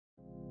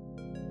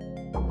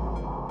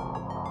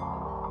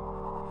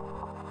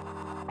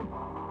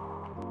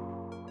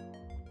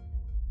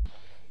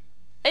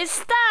It's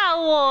Star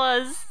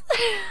Wars!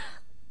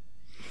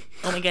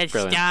 Oh my god,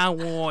 Brilliant. Star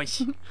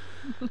Wars!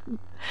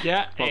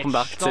 Yeah, Welcome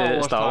back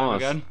to Star Wars.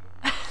 again.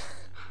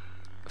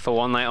 For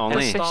one night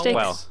only. FishStakes.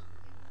 Well,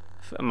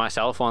 for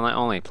myself, one night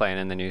only, playing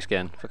in the new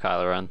skin for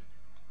Kylo Ren.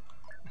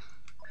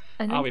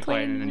 And I'll I'm be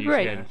playing in the new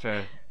Rey. skin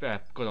for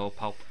good old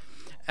Palp.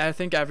 I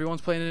think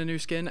everyone's playing in a new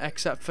skin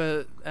except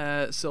for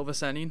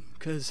SilverSennin,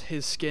 because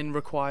his skin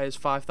requires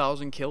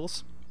 5,000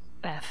 kills.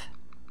 F.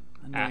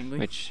 Annoyingly.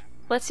 Which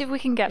Let's see if we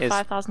can get Is-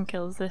 5,000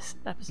 kills this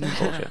episode.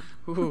 bullshit.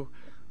 Ooh,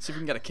 see if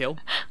we can get a kill.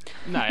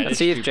 No, Let's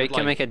see if Jake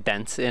can make a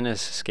dent in his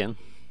skin.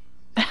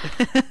 Oh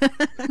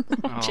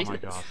my Jesus.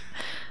 god.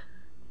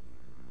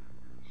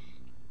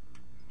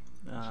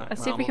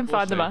 Let's see if we can we'll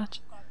find the see. match.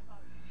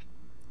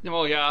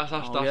 Well, yeah,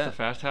 that's yeah. the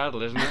first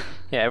hurdle, isn't it?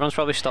 Yeah, everyone's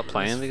probably stopped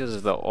playing because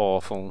of the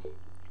awful,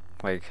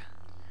 like,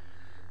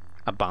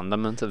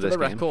 abandonment of For this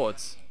the game.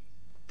 records,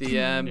 the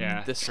Yeah,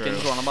 the true.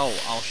 skins one about,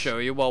 I'll show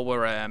you while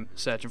we're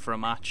searching for a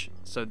match.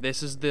 So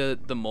this is the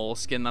Maul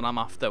skin that I'm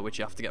after, which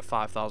you have to get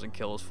 5,000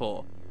 kills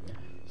for.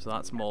 So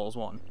that's Maul's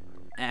one.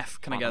 F.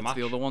 Can I Find get the to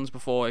the match. other ones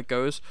before it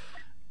goes?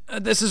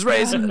 This is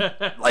Reys.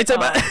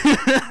 Lightsaber.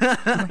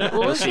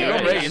 What was I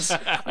got it? Reys.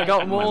 I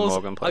got When Mauls.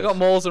 Morgan I got plays.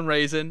 Mauls and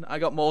Raisin. I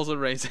got Mauls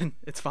and Raisin.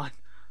 It's fine.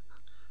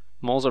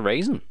 Maul's a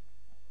raisin.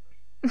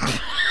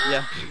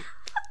 Yeah.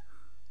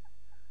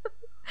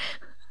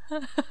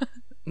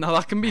 Now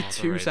that can be Mauls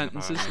a two raisin,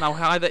 sentences. alright. Now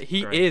either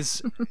he Great.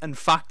 is in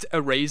fact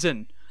a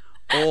raisin,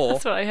 or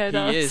That's what I heard he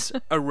of. is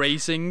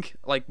erasing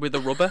like with a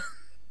rubber.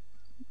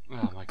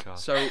 Oh my god.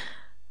 So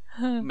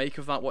make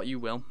of that what you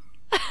will.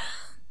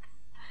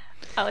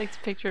 I like to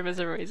picture him as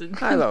a raisin.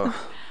 Kylo.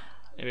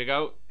 Here we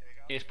go.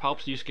 Here's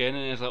Palp's new skin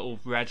in his little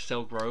red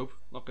silk robe.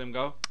 Look at him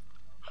go.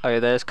 Oh yeah,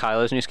 there's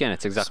Kylo's new skin.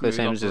 It's exactly the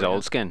Smooth same as his operator.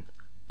 old skin.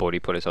 But he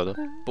put his hood up.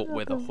 But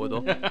with a hood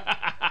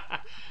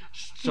up.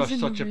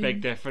 Such a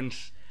big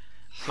difference.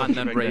 Such And a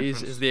then big Reys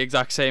difference. is the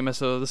exact same as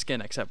the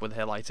skin except with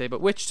her lightsaber,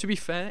 which to be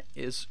fair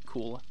is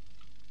cooler.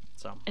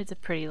 So It's a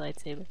pretty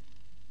lightsaber.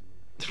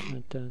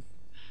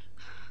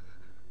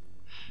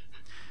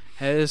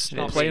 here's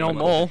Not plain Much old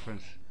of a Maul.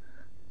 difference.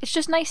 It's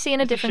just nice seeing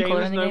a It's a different shame colour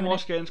there's in the no game. more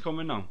innit? skins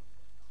coming now.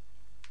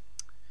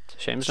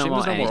 Shame there's Shame no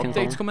more there's no more anything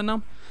updates coming.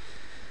 coming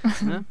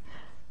now. Yeah.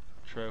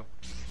 True.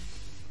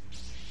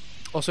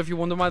 Also, if you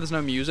wonder why there's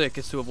no music,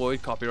 it's to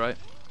avoid copyright.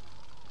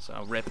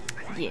 So rip.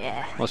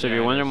 Yeah. Also, if Yeah,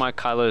 you're it wondering is. why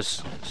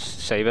Kylo's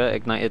saber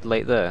ignited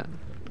late there,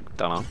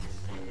 don't know.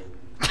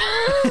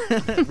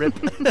 Rip.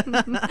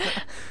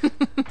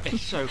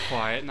 It's so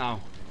quiet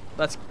now.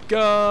 Let's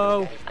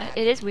go.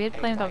 It is weird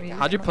playing without music.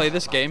 How'd you play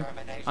this game?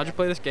 How'd you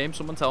play this game?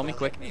 Someone tell me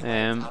quick.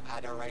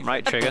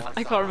 Right trigger.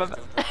 I can't remember.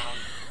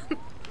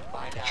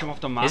 Show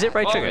off the map. Is it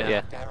right Oh, trigger?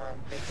 yeah. Yeah.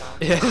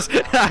 Yes,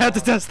 I had to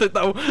test it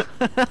though.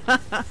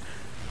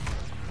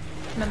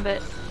 Remember,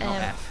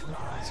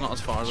 It's not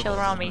as far as chill I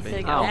around thought me it to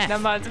was go. gonna be.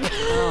 Never mind.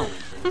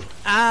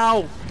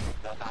 Ow!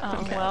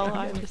 Oh well,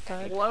 I just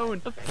died.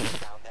 Blown.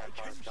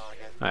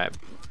 Right.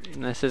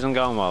 This isn't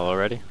going well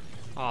already.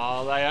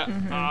 Oh, Leia.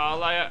 Oh,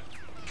 Leia.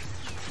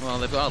 Well,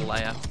 they've got a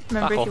layer.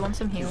 Remember, Back if up. you want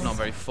some It's heals, not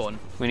very fun.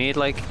 We need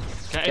like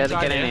Get get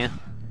inside in here. here.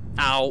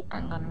 Ow!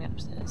 I'm gonna get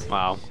upstairs.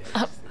 Wow.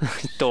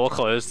 Door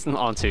closed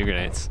on 2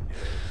 grenades.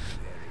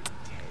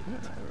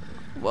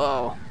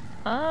 Whoa.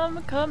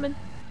 I'm coming.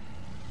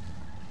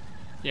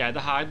 Yeah,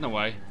 they're hiding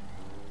away.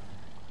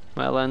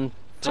 Well then,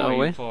 They're so waiting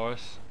we. for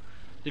us.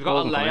 You've got Oh,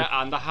 a come Leia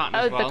on. and a hat Oh,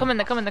 as well. they're coming,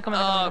 they're coming, they're coming.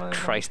 they're Oh coming, they're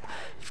coming. Christ.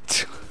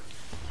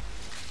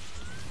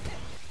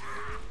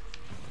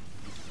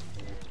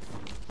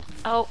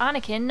 Oh,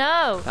 Anakin,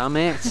 no! Damn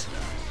it.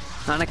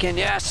 Anakin,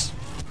 yes.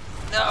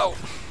 No.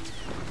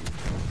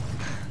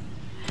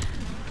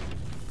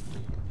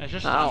 It's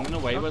just Ow. standing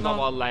away with no.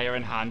 our Leia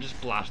in hand, just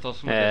blast us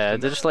from a Yeah,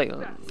 distance. they're just like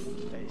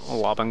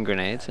lobbing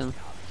grenades in.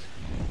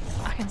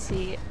 I can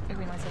see a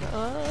green lightsaber.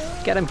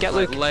 Oh. Get him, get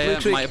Luke. Leia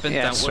Luke's weak. might have been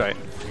Yeah, dealt that's with.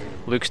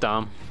 right. Luke's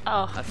down.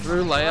 Oh. I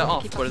threw Leia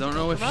off, Keep but I don't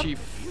know if up. she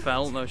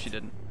fell. No, she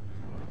didn't.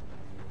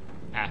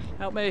 F.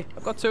 Help me!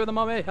 I've got 2 of them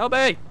on me. Help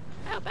me!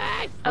 Oh,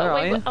 Where are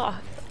wait, you? wait. Oh.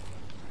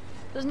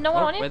 There's no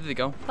one Oh, on where you? did he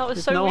go? That was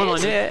There's so no weird. one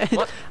on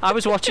it. I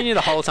was watching you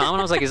the whole time and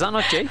I was like, is that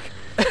not Jake?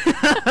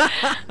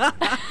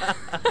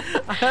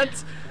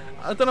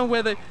 I don't know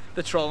where they're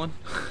trolling.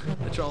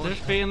 They're trolling.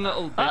 Just being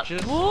little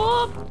bitches.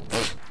 Whoop.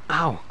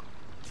 Ow.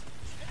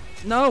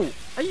 No!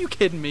 Are you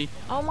kidding me?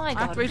 Oh my I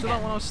god. activated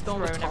that when I was still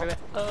on the Thrown top. everywhere.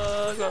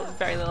 I've got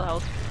very little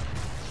health.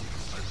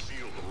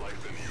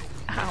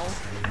 Ow.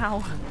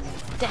 Ow.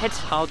 Dead.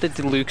 How did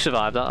Luke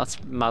survive that?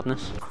 That's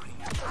madness.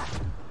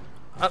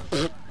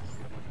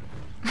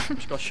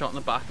 Just got shot in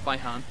the back by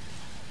Han.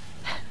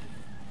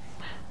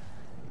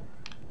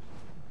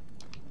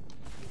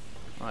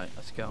 Right,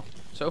 let's go.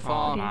 So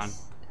far, man.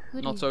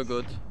 not so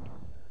good.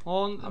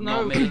 Oh, I've no,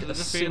 not made they're a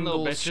just being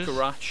little single bitches.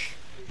 scratch.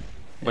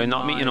 We're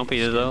not meeting up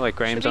either though, like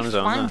Graham's Should on we his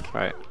own there. flank?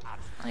 Right.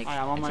 Like, I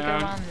am on if my you go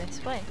own. around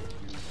this way.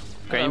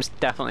 Graham's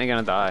definitely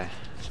gonna die.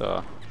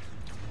 So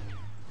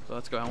So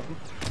let's go help him.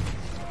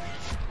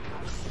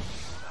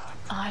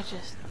 I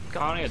just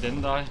Apparently I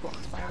didn't die.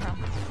 blocked by a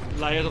ram.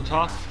 Layers up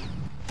top.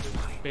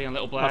 Being a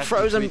little I blessed.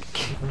 froze him.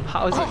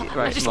 How is it? I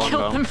Right, just long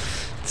killed ago. him.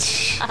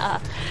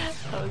 That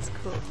was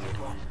cool.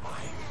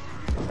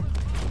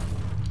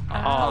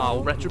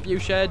 Oh,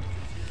 retribution.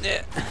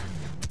 Yeah.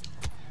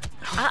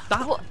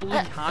 That what-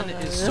 bloody Han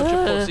is such a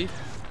pussy.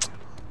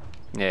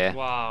 Yeah.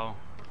 Wow.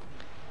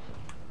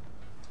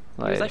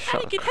 Like, He's like,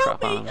 shut the Anakin, help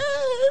crap me! out of him.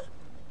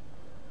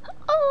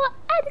 Oh,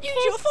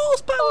 Use your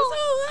force powers!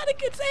 Oh,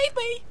 Anakin, save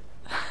me!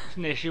 It's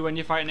an issue when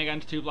you're fighting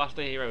against two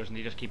blaster heroes and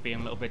you just keep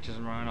being little bitches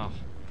and running off.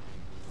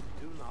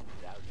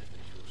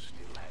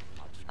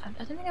 I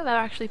don't think I've ever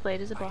actually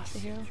played as a blaster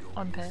hero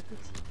on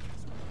purpose.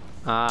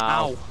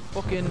 Ow.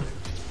 Fucking...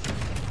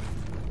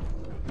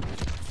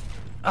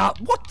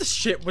 what the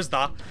shit was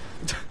that?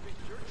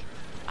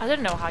 I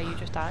don't know how you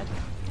just died.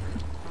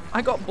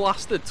 I got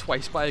blasted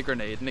twice by a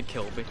grenade and it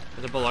killed me.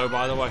 There's a below,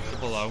 by the way. There's a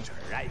below.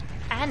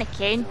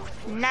 Anakin,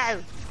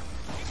 no.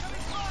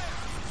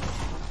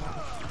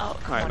 Oh,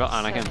 come Alright, on, got it's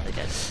Anakin. certainly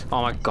good.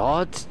 Oh my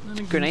god.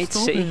 Grenade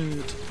Stop City.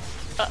 it.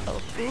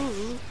 Uh-oh.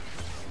 Ooh.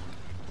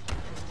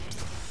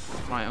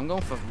 Right, I'm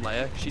going for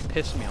Leia. She'd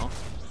piss me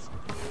off.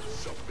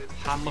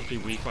 Han must be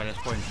weak by this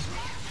point.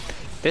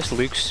 This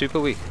Luke's super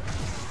weak.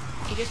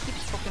 He just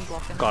keeps fucking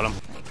blocking. Got him.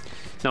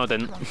 No, I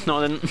didn't. No,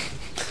 I didn't.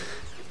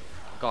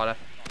 Got her.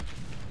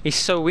 He's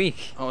so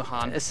weak. Oh,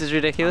 Han. This is I'm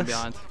ridiculous.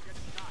 behind.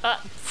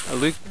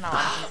 Luke. No,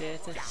 I can do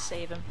it to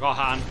save him. Got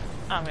Han.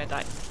 I'm gonna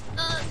die.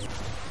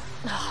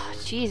 Oh,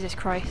 Jesus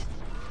Christ.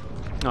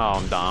 Oh,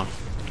 I'm down.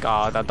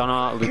 God, I don't know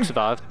how Luke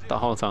survived that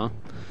whole time.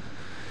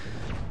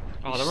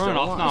 Oh, they're Still running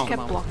off alive. now. He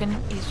kept blocking.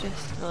 He's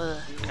just. Ugh.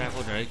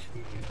 Careful, Drake.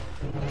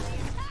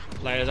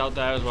 Leia's out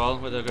there as well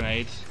with the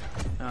grenades.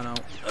 I know.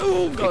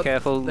 Oh, God. Be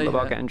careful They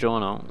about hit. getting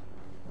drawn out.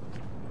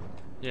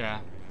 Yeah.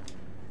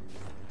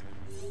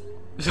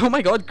 Oh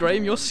my God,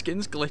 Graham, your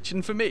skin's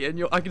glitching for me,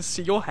 and I can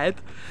see your head.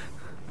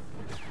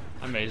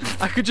 Amazing.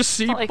 I could just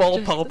see Like, Ball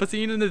just-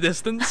 Palpatine in the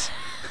distance.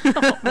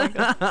 Oh my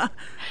god.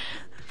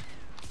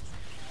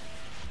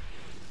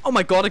 Oh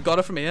my God, I got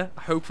her from here.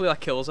 Hopefully that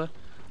kills her.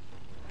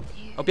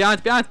 Oh,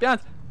 behind, behind,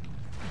 behind.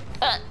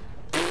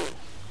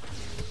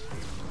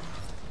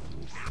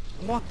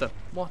 What the?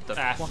 What the?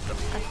 Ah. What the?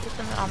 I did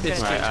them- I'm This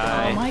gonna Right,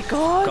 die. I Oh my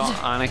god. got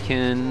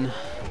Anakin.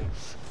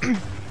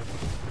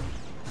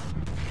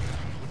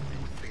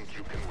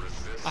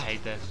 I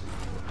hate this.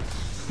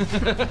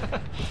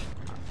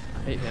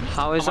 I hate him.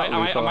 How is I that might-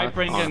 Luke? I might alive?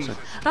 bring Oh, in- that's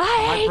it. I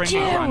I hate bring you.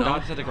 in Granddad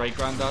instead of Great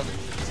Granddad.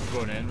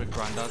 Going in with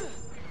Granddad.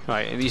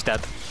 Right, he's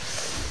dead.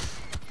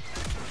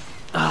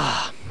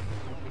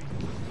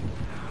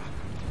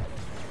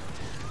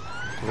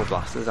 Double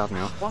blasters had me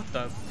off. What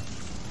the?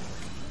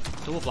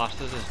 Double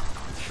blasters is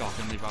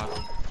shockingly bad.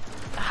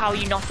 How are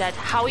you not dead?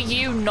 How are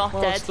you not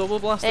Well, dead? it's double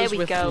blasters There we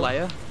with go.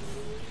 Leia.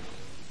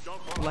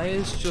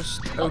 Leia's just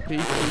OP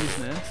please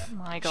nerf. Oh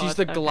my god. She's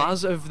the okay.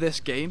 Glaz of this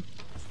game.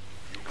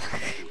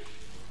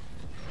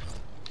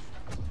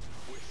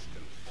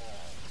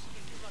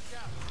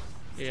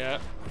 Yeah.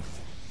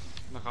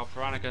 Look out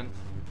for Anakin.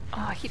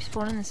 Oh, I keep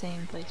spawning in the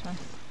same place, man.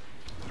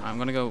 I'm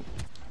gonna go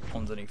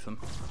underneath them.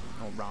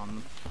 Or round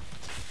them.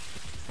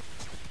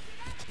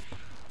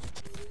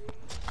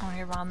 I'm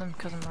gonna go round them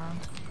because I'm round.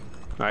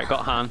 Right,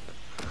 got Han.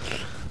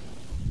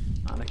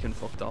 Anakin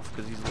fucked off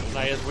because he's a little...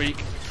 Leia's weak.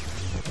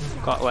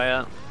 Got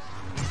Leia.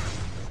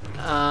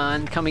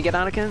 And can we get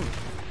Anakin?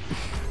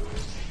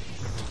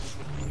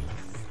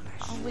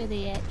 Oh, where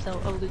they at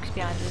though? Oh, Luke's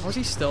behind us. How is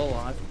he still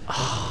alive?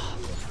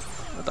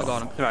 I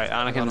got him. Right,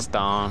 Anakin's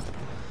down.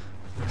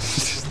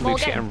 Luke's Well,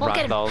 get getting him, well,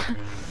 get him. ragdolled.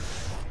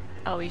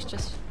 Oh, he's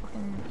just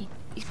fucking.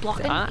 He's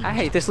blocking. I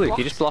hate this Luke,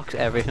 he just blocks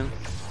everything.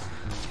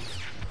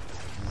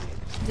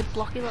 He's a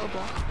blocky little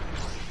block.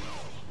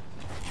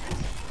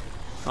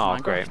 Oh,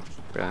 Minecraft. great.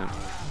 Brilliant.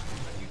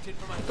 He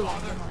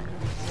belongs in Minecraft.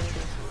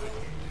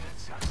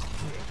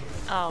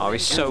 Oh,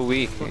 he's so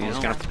weak. He's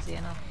gonna. See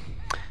it now.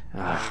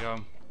 There Ah, we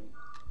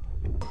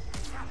go.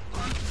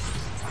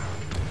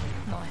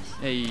 Nice.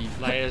 Hey,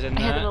 Leia's in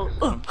I had a there.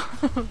 little.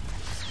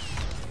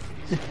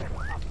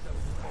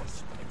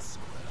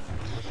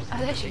 Oh,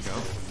 there she is.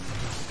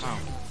 Oh.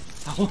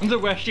 I wonder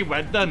where she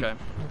went then. okay.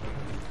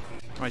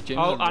 Right, James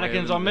Oh, is really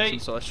Anakin's on me. missing,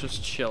 so let's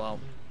just chill out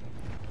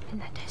In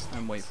the distance.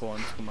 and wait for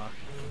him to come back.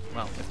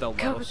 Well, if they'll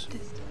Go let with us.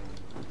 this.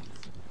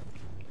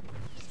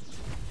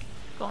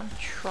 Go on,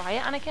 try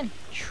it, Anakin.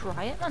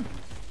 Try it, man.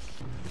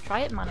 Try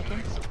it,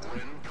 mannequin.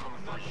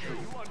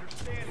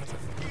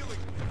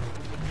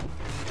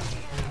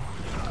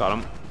 got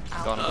him.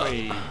 Got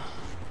him. Wait.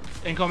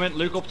 Incoming.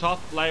 Luke up top.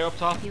 Leia up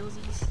top.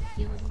 Heelsies.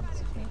 Heelsies.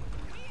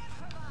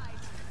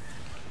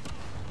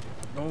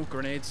 No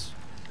grenades.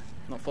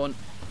 Not fun.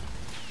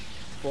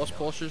 Force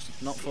plushes.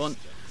 Not fun.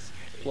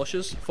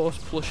 Plushes. Force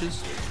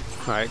plushes.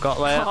 Right, got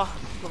Leia. Oh,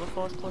 love a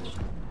force push.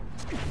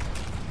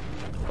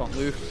 Got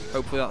Luke.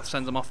 Hopefully that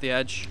sends him off the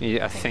edge.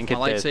 Yeah, I think it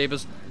My did.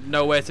 lightsaber's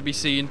nowhere to be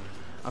seen.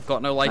 I've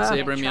got no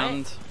lightsaber in my Try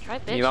hand. it. Try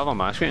it, bitch. You have on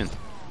my screen.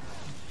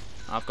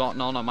 I've got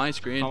none on my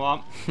screen. Come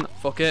on.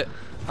 Fuck it.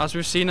 As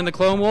we've seen in the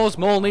Clone Wars,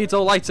 Maul needs a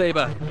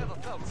lightsaber.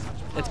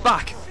 It's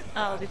back.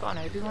 Oh, they've got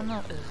an Obi-Wan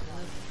now.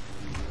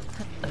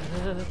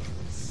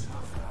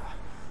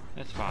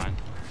 It's fine.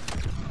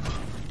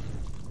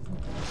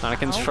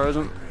 Anakin's Ow.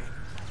 frozen.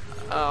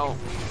 Oh.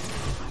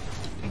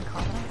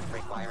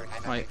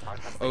 Right,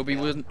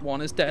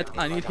 Obi-Wan is dead.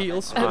 I need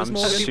heals. I'm Where's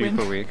Morgan?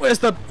 super weak. Where's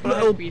the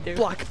little we do?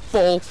 black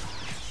ball?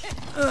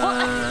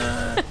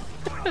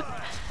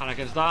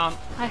 Anakin's down.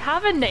 I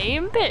have a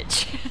name,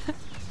 bitch.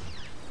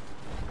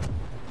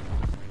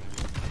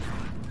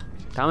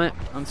 Damn it.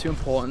 I'm too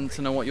important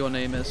to know what your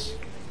name is.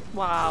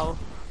 Wow.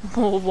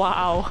 Oh,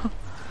 wow.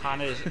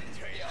 Han is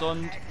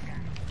stunned.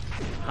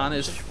 Han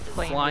is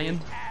plain flying.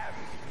 rude.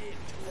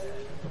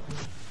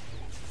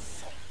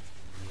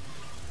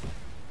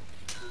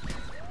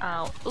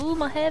 Ow. Ooh,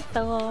 my head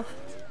fell off.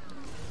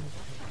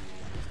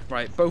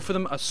 Right, both of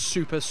them are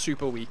super,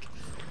 super weak.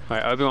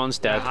 Right, Obi-Wan's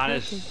dead. Han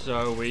is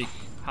so weak.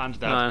 Han's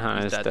dead. No, Han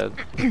is He's dead.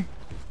 dead.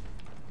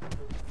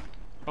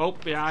 Oh,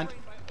 behind.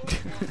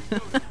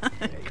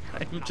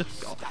 You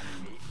just got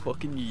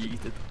fucking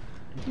yeeted.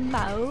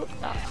 No.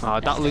 Oh,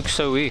 that looks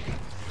so weak.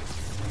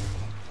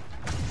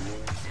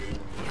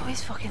 He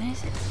always fucking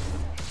is.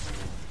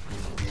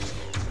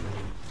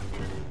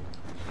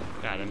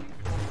 Got him.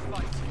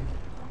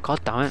 God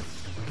damn it.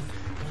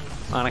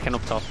 Anakin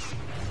up top.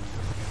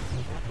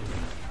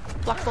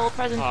 Black ball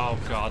present. Oh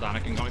god,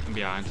 Anakin got me from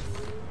behind.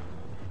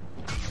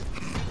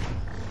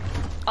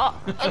 Oh,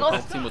 I got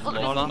Palpatine would love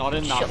that. Not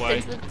in that Shoved way.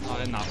 into the-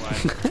 Not in that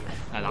way.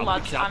 No, that'll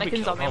Lads, be- that'll be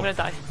Anakin's on me, I'm kill-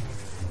 gonna die.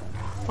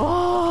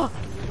 Oh!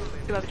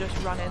 Whoever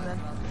just ran in then.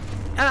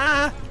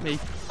 Ah! Me.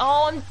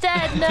 Oh, I'm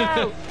dead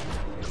now!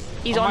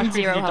 He's On my on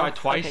screen, 0 you health. died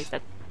twice. Okay, he's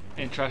dead.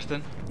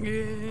 Interesting.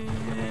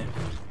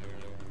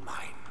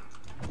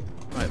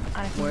 Right,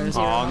 Anakin's where's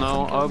on 0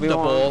 Oh health, no, I'm killing him. the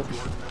Obi-Wan. ball?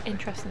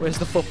 Interesting. Where's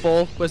the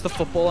football? Where's the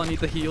football? I need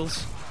the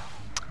heals.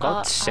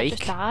 God's I sake.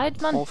 just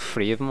died, man. All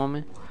three of them on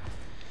me.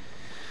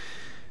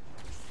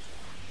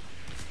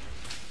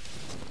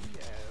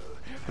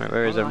 Right,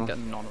 where is I'm everyone?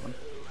 getting none of them.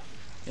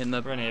 In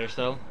the We're in here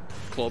still.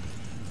 club.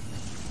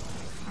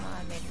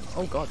 I mean,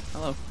 Oh god,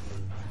 hello.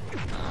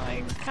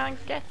 I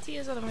can't get to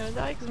you, so I'm gonna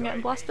die because I'm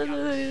getting blasted.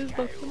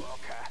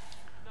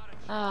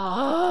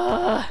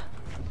 Ah.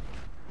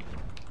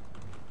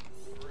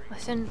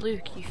 Listen,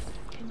 Luke, you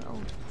fucking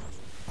little.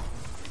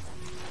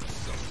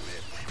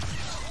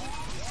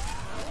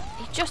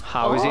 He just.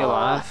 How is he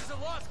alive?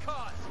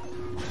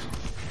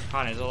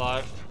 Han is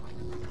alive.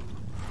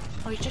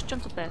 Oh, he just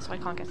jumped up there, so I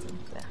can't get to him.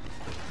 There.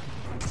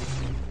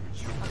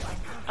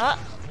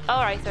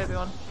 Alright,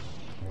 everyone.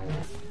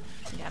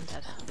 Yeah, I'm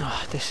dead.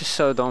 Oh, this is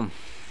so dumb.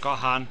 Got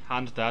Han.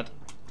 Han's dead.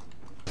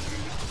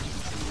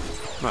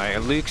 Right,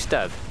 Luke's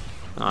dead.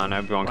 Oh no,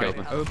 everyone killed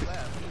him.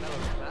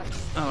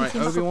 Alright,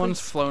 He's in Obi-Wan's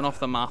flown off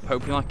the map,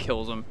 hoping that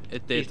kills him.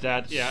 It did. He's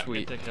dead. Yeah,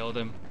 Sweet. they killed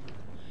him.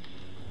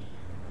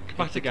 Get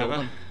back They killed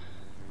together. him.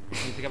 We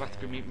need to get back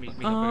to meet up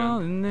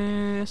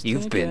again.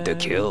 You've been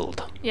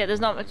killed. Yeah, there's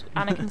not much.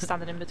 Anakin's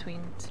standing in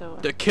between, so.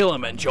 The Let's go the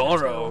wrong way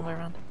Kilimanjaro.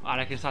 around.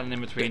 Anakin's standing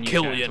in The between you.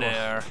 getting to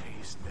us. Killionaire.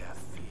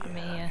 I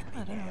mean, yeah, I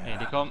don't know. Here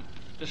they come.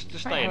 Just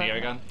stay in Right, here right.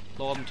 again.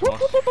 Lord them to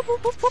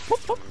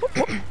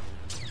us.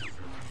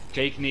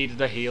 Jake needed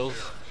the heals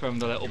from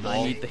the little I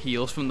ball. need the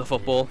heals from the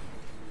football.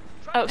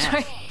 Oh,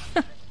 sorry.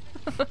 I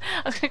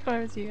was gonna come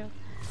over to you guys.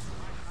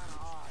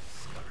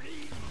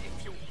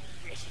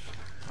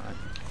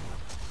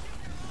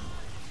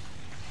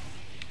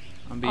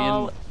 I'm being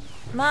Oh,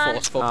 man.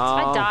 forceful.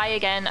 I die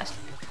again.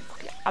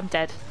 I'm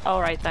dead.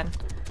 Alright then.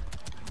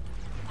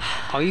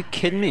 Are you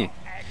kidding me?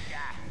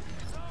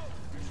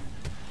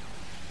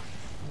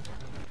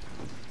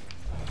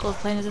 Gold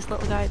playing as this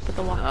little guy with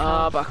the watch.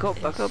 Ah, on. back up,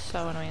 It's back up.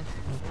 So annoying.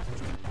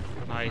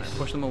 Nice.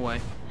 Push them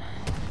away.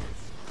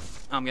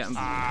 I'm getting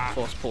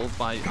force pulled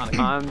by Anakin.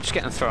 I'm just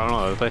getting thrown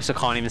all over the place. I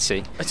can't even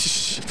see.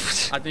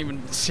 I didn't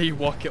even see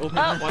what killed me.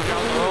 Oh. Watch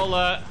out, they're all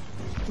there.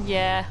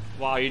 Yeah.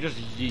 Wow, you just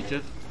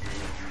yeeted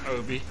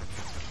Obi.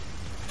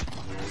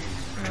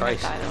 I'm gonna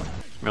Christ. die though.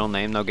 Real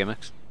name, no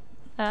gimmicks.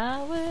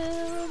 I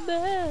will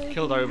beg.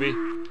 Killed Obi.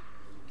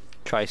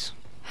 Trice.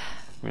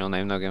 Real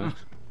name, no gimmicks.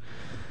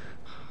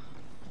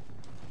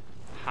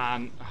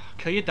 Han.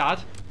 Kill your dad.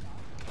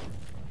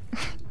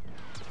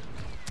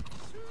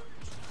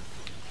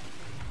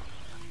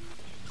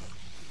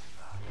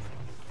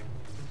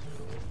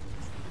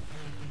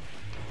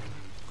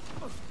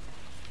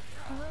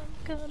 I'm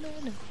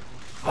coming.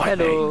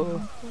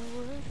 Hello.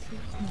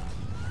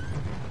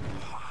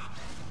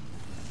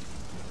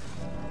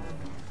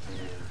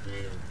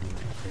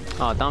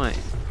 Oh damn it!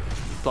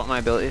 Block my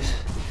abilities.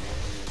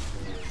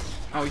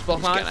 Oh, he's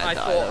blocked He's mine. gonna I die.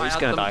 thought I He's had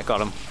gonna them. die.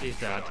 Got him. He's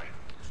dead.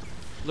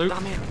 Luke.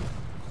 Damn it.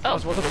 Oh. I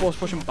was about to force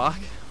push him back.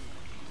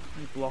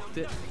 He blocked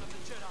it.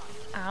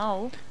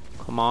 Ow.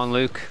 Come on,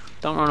 Luke.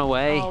 Don't run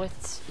away. Oh,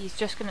 it's. He's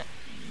just gonna.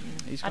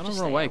 He's I'll gonna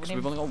just run stay away here, because we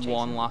we've only got need to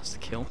one chase him. last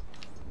kill.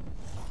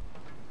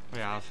 We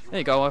have. There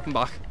you go, welcome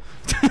back.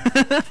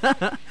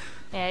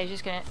 Yeah, he's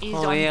just gonna. He's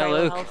Oh, on yeah, very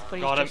low Luke. health, but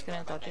he's Got just him.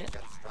 gonna dodge it.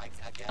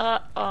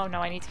 Oh no,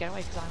 I need to get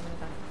away because I'm gonna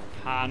die.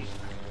 Han.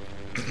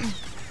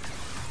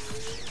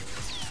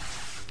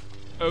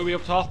 Obi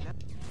up top.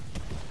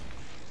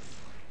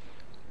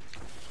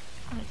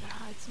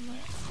 hide somewhere.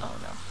 Oh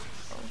no.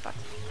 Oh, in fact.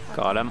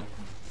 Got him.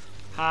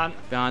 Han.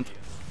 Behind.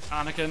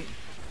 Anakin.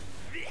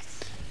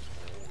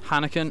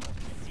 Anakin.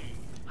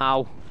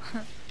 Ow.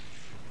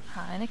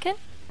 Heineken?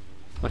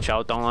 Watch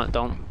out, don't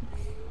go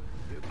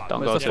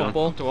Where's the to him.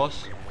 football? To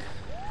us.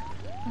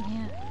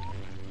 Yeah.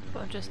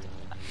 But I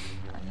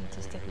need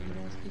to stick with you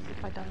guys because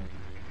if I die,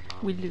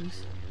 we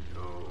lose.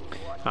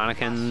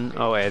 Anakin,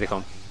 oh here they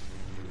come.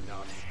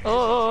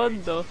 Oh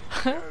no.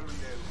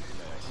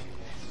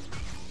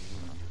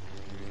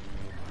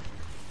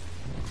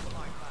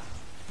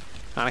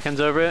 Anakin's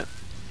over it.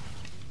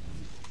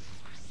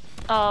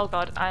 Oh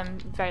god, I'm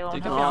very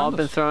long. Oh, I've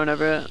been thrown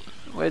over it.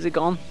 Where's he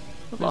gone?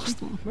 Lost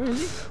him. Where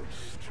is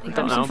he? I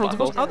don't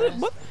know.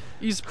 What?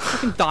 He's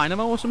fucking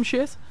Dynamo or some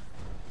shit.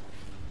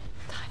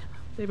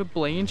 They have a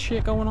Blaine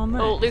shit going on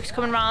there. Oh, Luke's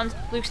coming round.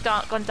 Luke's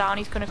gone down.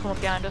 He's gonna come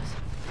up behind us.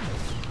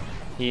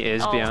 He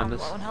is Oh, behind I'm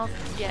us. low on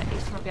health. Yeah,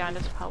 he's coming up behind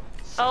us. Help.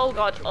 Oh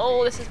god.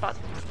 Oh, this is bad.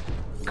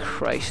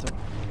 Christ.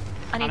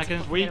 I need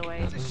Anakin's to weak. get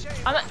away.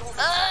 I'm at.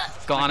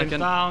 Go Anakin's Anakin.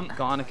 down.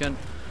 Go Anakin.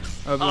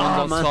 Oh, Everyone's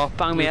on man. top.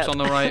 Bang me Luke's up. on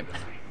the right.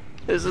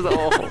 This is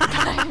awful.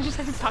 I'm just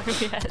like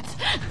banging my head.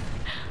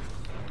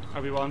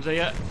 Obi-Wan's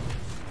here.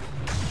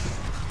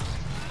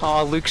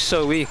 Oh, Luke's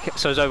so weak.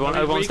 So is everyone.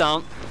 Very Everyone's weak.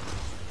 down.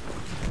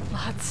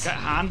 Lads. Get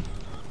Han.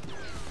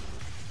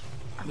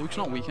 Luke's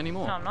not weak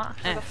anymore. No, I'm not.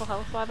 I've got full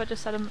health. Why have I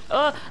just said him?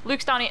 Oh,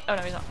 Luke's down here. Oh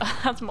no, he's not.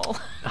 That's Maul.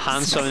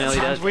 Han's so nearly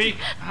Han's dead. weak.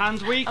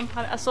 Han's weak.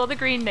 I saw the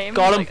green name.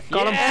 Got I was him. like,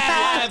 Got him.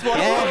 Yes!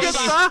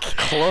 Yes.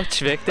 Clutch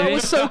victory. That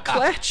was so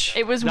clutch.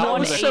 It was That one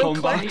was a so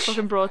comeback. clutch. He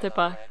fucking brought it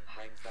back.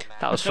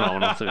 That was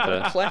phenomenal to be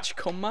fair. Clutch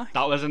comeback.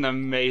 That was an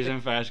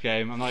amazing first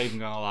game. I'm not even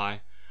gonna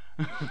lie.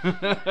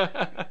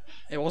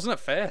 It wasn't at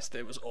first.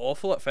 It was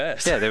awful at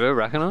first. Yeah, they were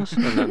wrecking us.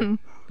 And then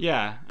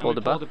Yeah. and Pulled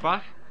we it back. Pulled it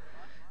back.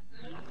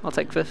 I'll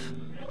take fifth.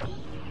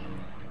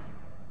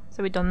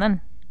 So we done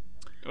then.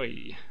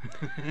 Oi.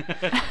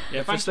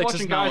 Yeah, thanks for FishStakes is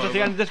watching, now guys. At the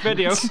over. end of this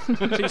video.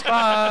 Please,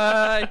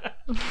 bye.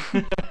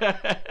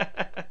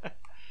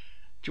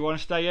 Do you want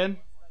to stay in?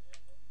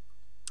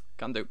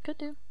 Can do. Could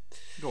do.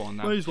 Go on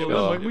then. May as well,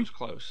 Sure. It was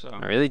close. So.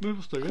 Really? May as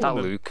well stay in. That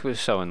Luke was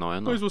so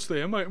annoying. Though. well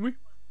stay in, mightn't we?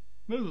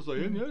 May as well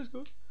stay in. Yeah, it's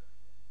good.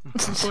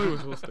 May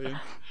as well stay in.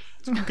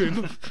 It's good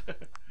enough.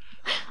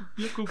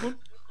 Yeah, good one.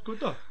 Good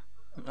though.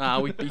 Ah,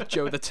 we beat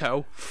Joe the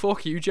Toe.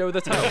 Fuck you, Joe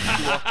the Toe. If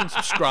you watch and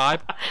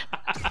subscribe.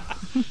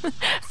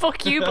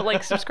 Fuck you, but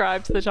like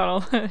subscribe to the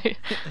channel.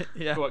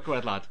 Yeah. Go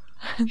ahead, lad.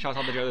 Shout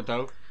out to Joe the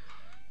Doe.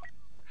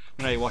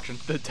 I know you're watching.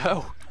 The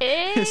Toe.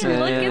 Hey, look, it's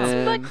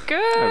the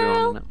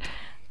girl. Everyone.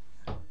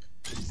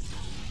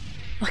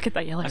 Look at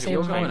that yellow Have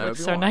saber. you going It looks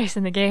so Obi-Wan? nice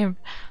in the game.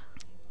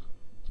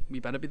 We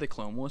better be the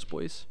Clone Wars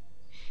boys.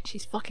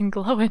 She's fucking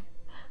glowing.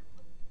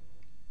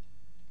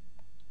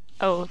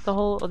 Oh, the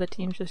whole other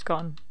team's just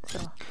gone. So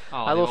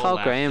Oh, I they love all how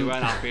left. Graham- They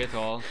weren't happy at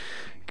all.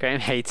 Graham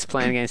hates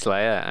playing against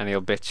Leia, and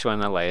he'll bitch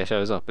when a Leia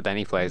shows up, but then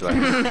he plays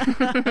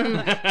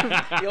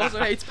Leia. He also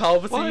hates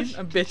Palpatine What?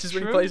 and bitches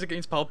when he True. plays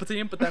against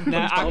Palpatine, but then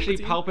Nah, punch actually,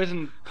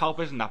 Palpatine. Palp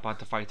isn't that bad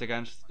to fight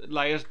against.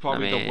 Leia's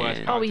probably I the mean-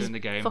 worst Oh, character he's in the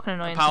game. fucking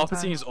annoying.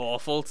 Palpatine's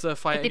awful to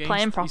fight If they against. play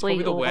him He's properly,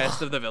 probably the oh.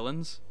 worst of the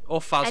villains. Or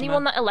Phasma.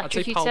 Anyone that I'd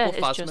say electrocutes Palpal it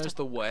is Phasma just is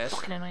the worst.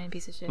 fucking annoying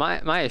piece of shit.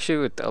 my issue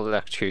with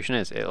electrocution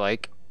is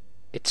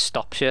it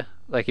stops you.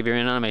 Like if you're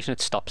in animation, it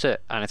stops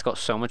it, and it's got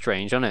so much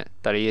range on it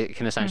that he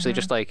can essentially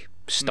just like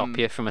stop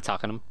you from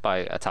attacking him by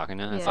attacking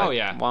it. It's Yeah. like, Oh,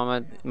 yeah. what am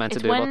I meant to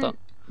It's do when, about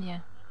that? yeah,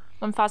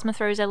 when Phasma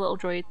throws their little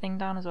droid thing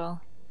down as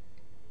well.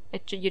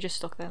 You're just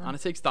stuck there. Then. And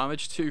it takes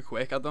damage too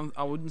quick.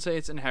 I wouldn't say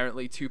it's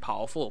inherently too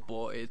powerful,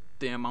 but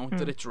the amount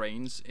that it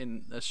drains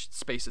in a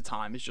space of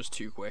time is just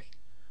too quick.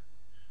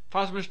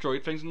 Phasma's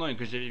droid thing's annoying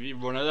because if you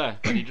run at her,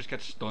 then you just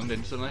get stunned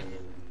instantly.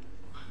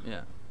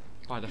 Yeah.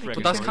 By the But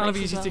friggin' that's droid. kind of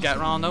As easy well. to get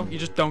around though. You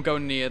just don't go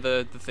near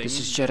the thing. This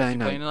is If Jedi you're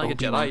Knight, playing like a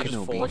Obi-Wan Jedi, you just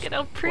Kenobi. force Look at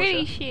how push pretty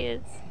her. she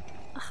is.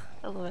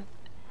 I love it.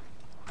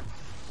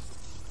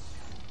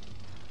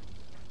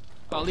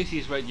 But at least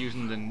he's right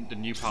using the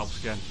new Palp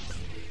skin.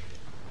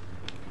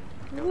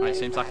 Right,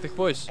 same tactic,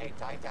 boys.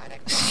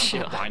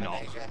 Why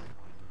not?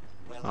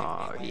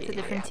 Oh, It's a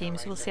different team,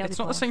 so we'll see how It's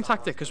they not the play. same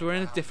tactic because we're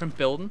in a different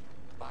building.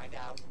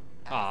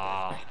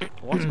 Ah,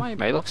 What's my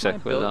May look what's my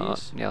sick with that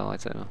abilities? yellow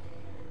lightsaber.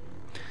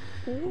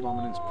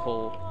 Dominance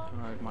pull.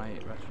 My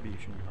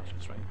retribution. That's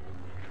just right.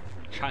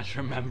 trying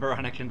to remember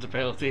Anakin's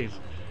abilities.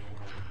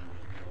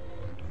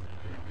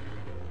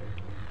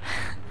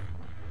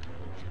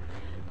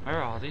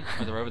 Where are they?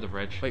 Oh, they're over the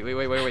bridge. Wait.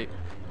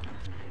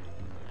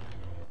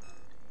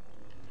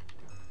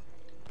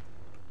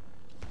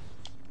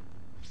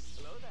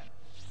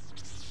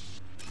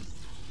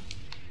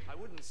 I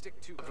wouldn't stick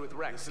too with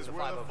Rex as a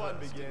Where the fun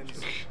begins.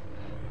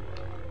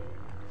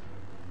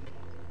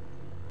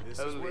 This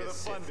is where the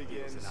fun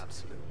begins.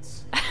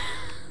 absolutes.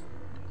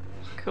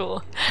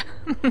 Cool.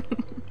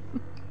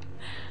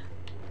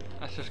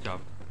 Let's just go.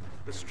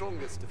 The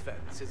strongest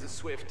defense is a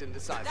swift and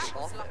decisive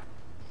offense.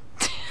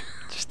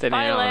 Just didn't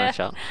Bye, even want Leia. to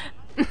shot.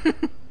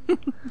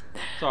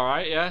 It's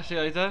alright, yeah, see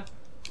you later.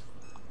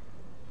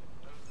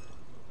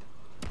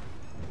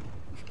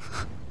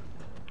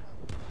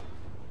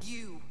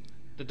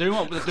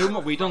 They're doing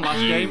what we done last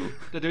game.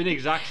 They're doing the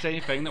exact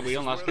same thing that we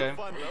done last game.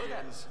 Fun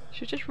begins.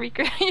 Should just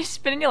recreate. You're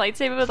spinning your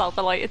lightsaber without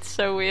the light. It's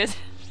so weird.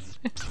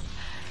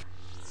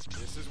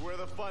 This is where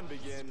the fun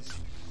begins.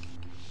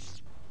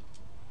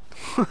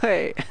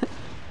 Wait.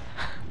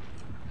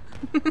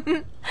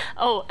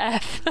 Oh,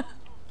 F.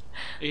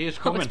 He is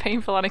Oh, coming. it's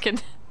painful,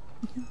 Anakin.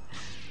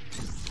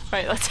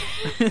 Right, let's.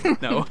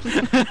 No.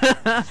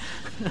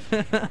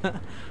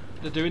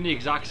 They're doing the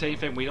exact same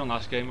thing we done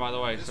last game, by the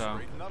way. So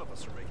None of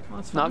us are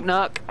making Knock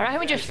knock. I reckon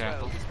we just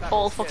careful.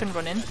 all fucking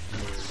run in.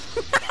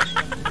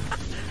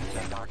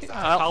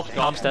 Oh,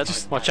 Palp's dead.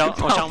 Watch out,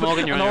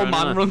 Morgan. You're An on your old own,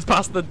 man innit? runs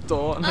past the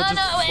door and I Oh, just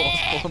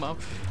no, pull him out.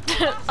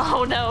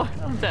 Oh no,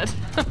 I'm dead.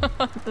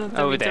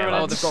 Over there, Oh,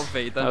 lads. they've got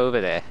Vader.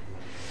 Over there.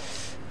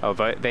 Oh,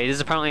 Vader's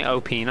apparently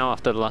OP now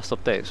after the last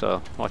update,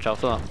 so watch out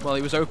for that. Well,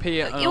 he was OP.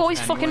 He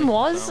always fucking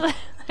was.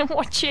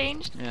 What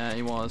changed? Yeah,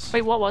 he was.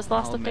 Wait, what was the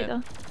last I'll update admit.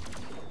 though?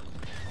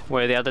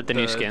 Where they added the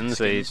new The skins,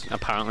 skins. they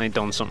apparently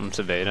done something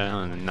to Vader,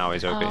 and now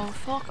he's OP. Oh,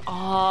 fuck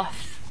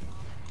off.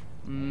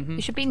 Mm-hmm.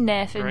 You should be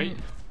nerfing Great.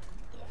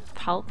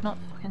 Palp, not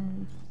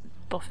fucking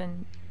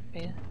buffing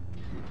Vader.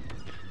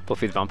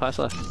 Buffy the Vampire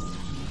Slayer.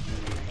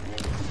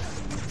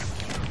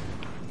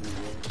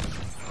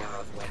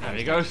 There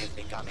he goes.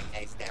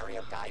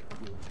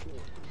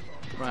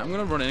 Right, I'm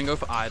gonna run in and go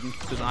for Aiden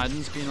because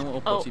Aiden's been a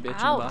little Oh, pussy bitch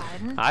ow,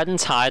 in the back. Aiden.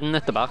 Aiden's hiding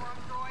at the back.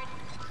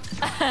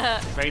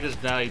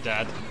 Vader's nearly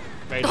dead.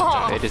 Vader's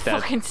Oh, dead. Vader's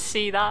dead. fucking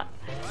see that.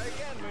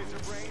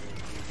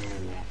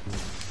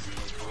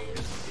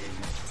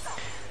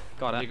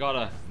 Got You it. got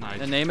her. Nice.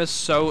 The name is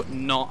so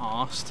not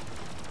arsed.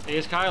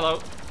 Here's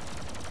Kylo.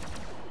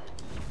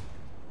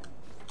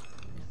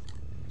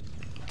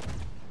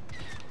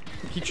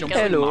 He jumped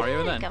Go. like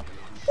Mario then.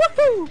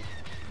 Go.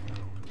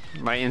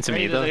 Right into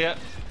me Vader's though. here.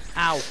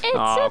 Ow. It's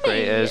Oh, me.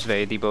 great, there's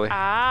Vady boy.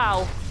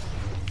 Ow.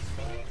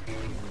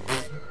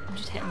 I'm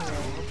just hitting the wall.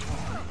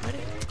 Where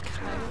did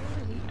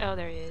Kylo? Oh,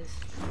 there he is.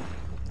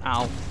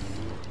 Ow.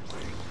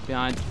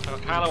 Behind. I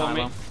got Kylo on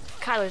me.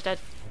 Kylo's dead.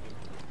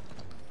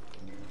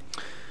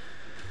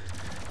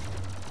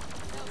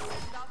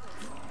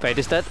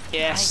 Vader's dead.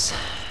 Yes.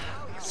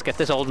 Let's get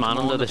this old man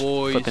Come on, under the this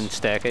boys. fucking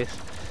staircase.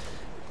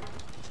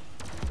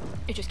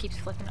 It just keeps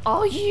flipping.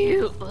 Oh,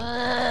 you!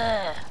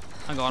 Ugh.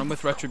 I got him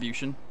with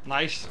retribution.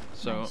 Nice.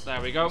 So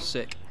There we go.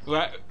 sick.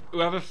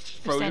 Whoever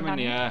throws stand him in down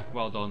the here. air,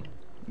 well done.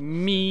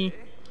 Me.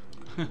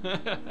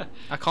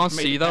 I can't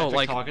Made see the though. perfect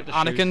Like target to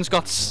Anakin's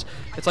got.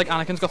 It's like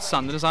Anakin's got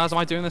sand in his eyes. Am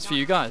I doing this for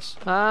you guys?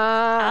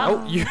 Ah.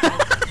 Oh, you.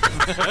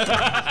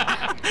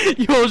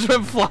 You all just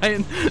went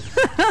flying.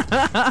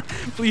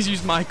 Please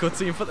use my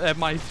cutscene for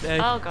my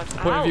Oh, God.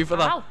 point of view for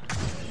that. Ow.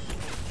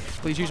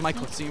 Please use my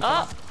cutscene for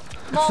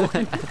Oh,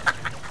 that.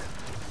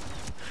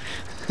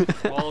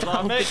 Maul. Well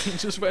done, mate. He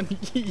just went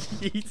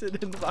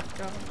yeeted in the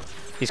background.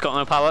 He's got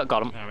no power.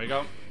 Got him. There we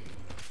go.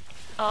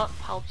 Oh,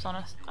 Palp's on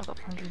us. I've got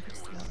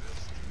 150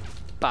 health.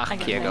 I Back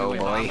get you it. go,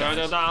 boy.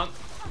 Down.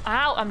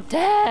 Ow, I'm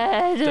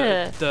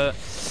dead!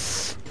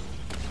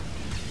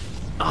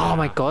 Oh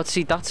my god,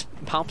 see, that's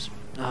Palps.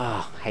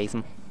 Oh, hate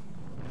him.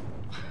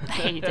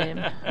 Hate him.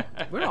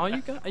 Where are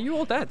you guys? Are you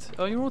all dead?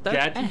 Are you all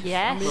dead? Dead.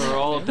 Yes. We're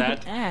all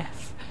dead.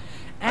 F.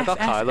 I got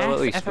Kylo at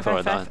least before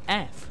I died.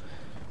 F.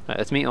 Right,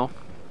 let's meet up.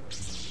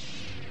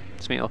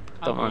 Let's meet up.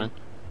 Don't run in.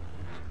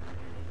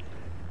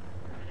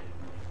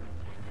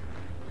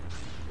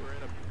 We're in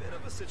a bit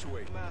of a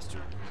situation, Master.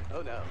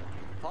 Oh no.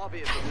 Far be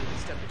it from me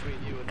to step between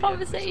you and the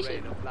Conversation.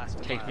 endless rain of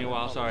blasphemy Takes me a that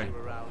while, follows sorry. you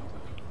around.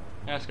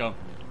 Let's go.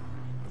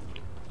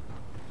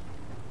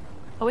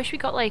 I wish we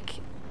got like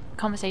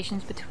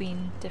conversations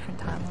between different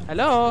timelines.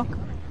 Hello.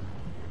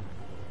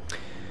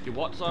 You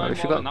what, I sorry, wish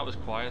you Morgan? got- That was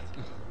quiet.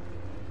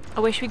 I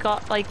wish we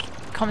got like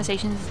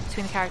conversations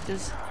between the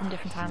characters from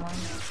different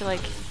timelines. So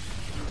like,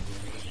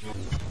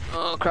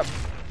 Oh crap.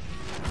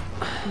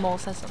 Maul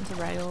says something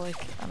to Rey or like,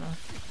 I don't know.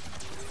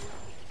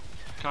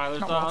 Kylo's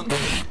Not down. Maul.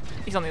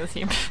 He's on the other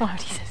team. Why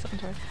would he say something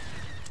to Rey?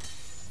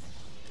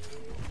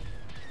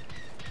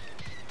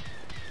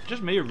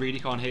 Just me who really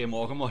can't hear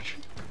Morgan much.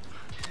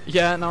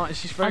 Yeah, no,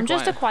 she's very I'm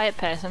just a quiet.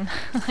 quiet person.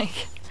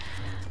 Like,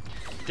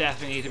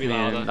 Definitely need to be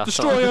Yeah, louder. that's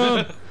Destroy all.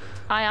 him.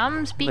 I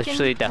am speaking.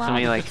 Literally,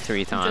 definitely loud. like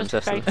 3 times.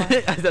 Just very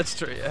Definitely. quiet. That's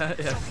true. Yeah,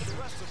 yeah.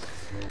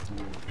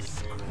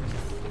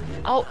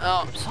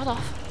 Oh, sod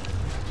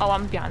off. Oh,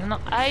 I'm behind him.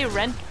 Hey,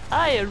 Ren.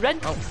 Hey, Ren.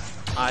 Oh,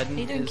 Aiden How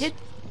you doing, is kid?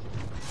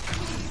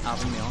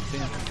 having me off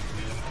here.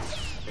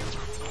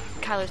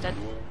 Kylo's dead.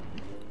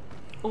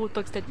 Oh,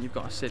 Doug's dead. You've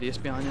got a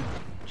Sidious behind you.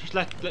 Just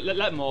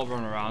let Maul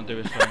run around, do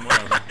his thing,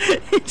 whatever.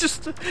 He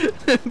just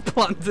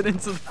planted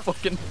into the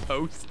fucking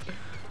post.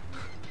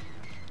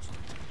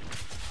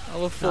 I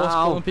love force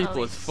Ow. pulling people.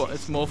 Oh, It's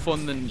it's more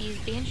fun than He's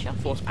being shot.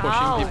 force pushing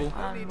Ow. people.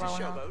 No need to Well,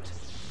 showboat.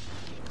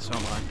 So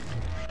am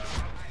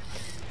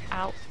I.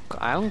 Ow.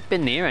 I haven't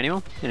been near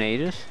anyone in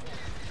ages.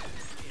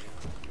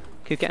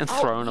 Keep getting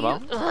thrown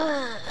about.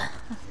 Ugh.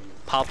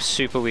 Palp's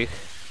super weak.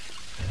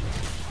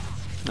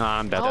 Nah,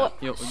 I'm better. Oh,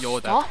 You're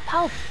dead. stop,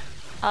 Palp.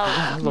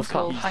 Oh, Love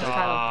cool. that. Thanks, Kylo.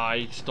 Ah,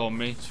 he stunned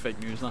me. It's fake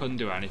news now. Couldn't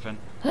do anything.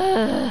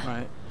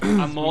 Right.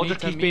 And Maul We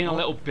just need keeps to being a meet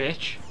little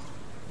bitch.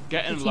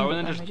 Getting Team low up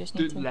and then then, we just just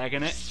need to-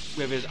 legging it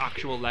with his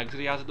actual legs that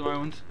he has at the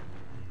moment.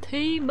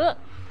 Team up.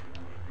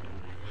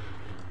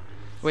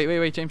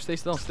 Wait, James, stay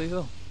still, stay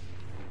still.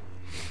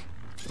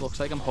 It looks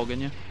like I'm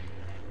hugging you.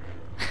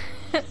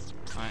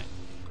 Right.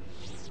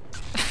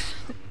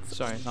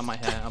 Sorry, not my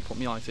hair. I'll put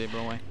my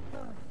lightsaber away.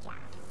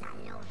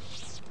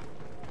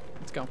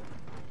 Let's go.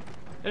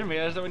 I didn't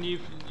realise that when you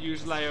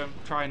use Leia and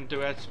try and do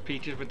her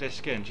speeches with this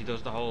skin, she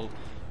does the whole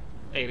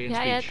alien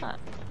Yeah, speech. that.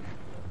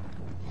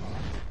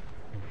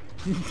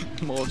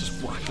 More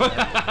just Go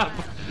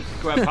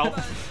ahead, pal.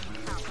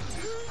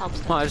 Helps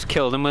them. Well, I just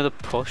killed him with a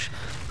push.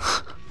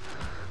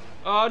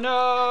 Oh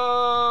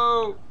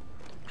no!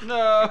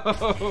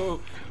 No!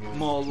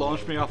 Maul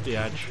launched me off the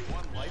edge.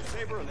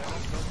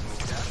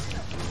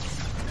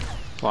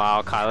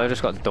 Wow, Kylo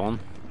just got done.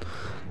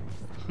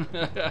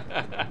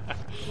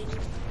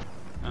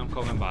 I'm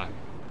coming back.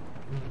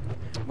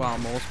 wow,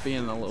 Maul's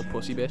being a little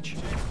pussy bitch.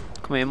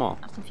 Come here, Maul.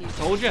 I'm confused.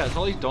 Told you, that's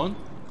all he's done.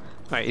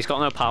 Right, he's got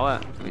no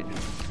power.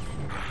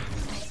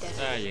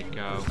 There you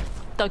go.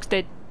 Doug's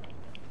dead.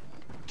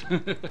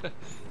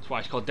 That's why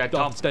it's called Dead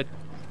Tom. Dom's dead.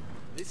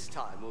 This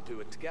time we'll do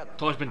it together.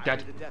 Tom's been dead.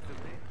 To the death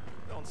of me.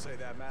 Don't say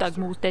that, Master. Doug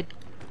Moore's dead.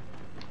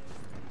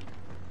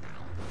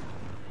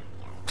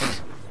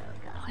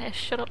 Oh, yeah,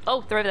 shut up.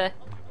 Oh, they're over there.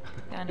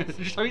 Yeah, I know.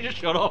 So you just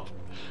shut up.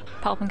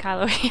 Palp and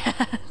Kylo.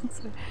 Yeah.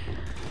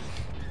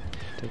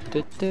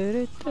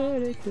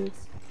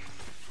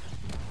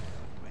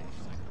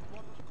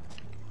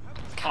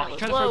 Oh, he's trying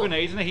to throw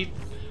grenades and he's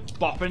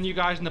bopping you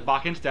guys in the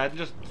back instead and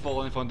just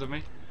falling in front of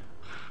me.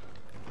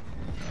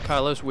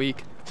 Kylo's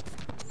weak.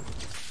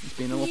 He's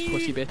being a little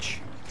pussy bitch.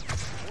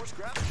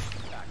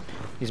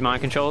 He's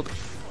mind controlled.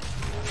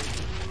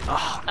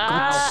 Oh,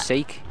 God's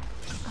sake.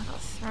 I got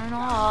thrown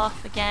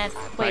off again.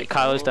 Right, Wait.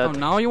 Kylo's Oh, dead.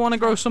 now you want to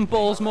grow some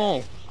balls,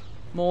 Maul.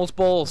 Maul's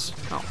balls.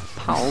 Oh,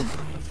 pal.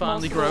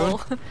 Finally grown.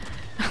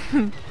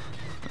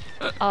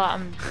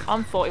 Oh,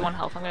 I'm 41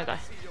 health. I'm gonna die.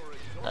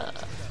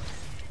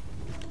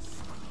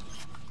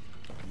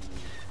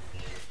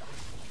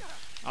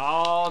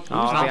 Oh, who's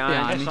Oh, that?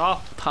 behind Piss me.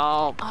 off.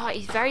 Pal. Oh,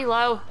 he's very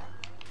low.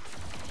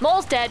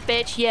 Maul's dead,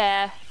 bitch.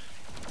 Yeah.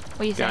 What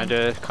are you saying?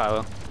 Behind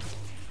Kylo.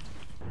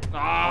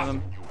 Ah,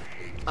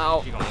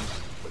 Ow. you got him.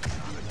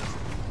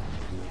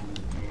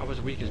 I was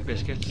weak as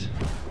biscuits.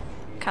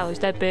 Kylo's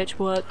dead, bitch.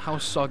 What? How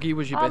soggy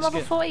was your Oh, I'm level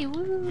biscuit? 40.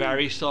 Woo.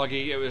 Very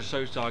soggy. It was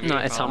so soggy. No,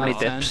 it it's how fell many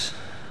apart. dips.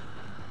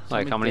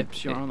 Like how many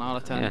dips you're on out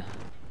of 10? Yeah.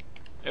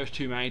 It was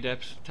too many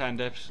dips. 10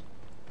 dips.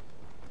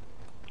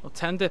 Well,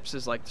 10 dips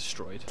is like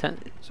destroyed. 10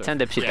 So- 10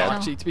 dips, you're Yeah. dead.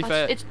 Actually, to be That's-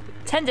 fair, it's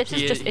 10 dips.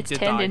 he- Is just he it's did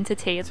turned die, into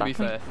tea. It's to be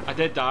fair. I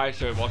did die,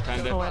 so it was 10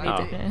 dips. Oh, I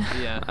Oh. did it.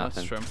 Yeah, that's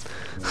then. true.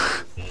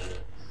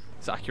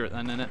 It's accurate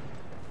then, isn't it?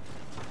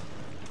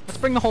 Let's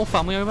bring the whole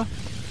family over.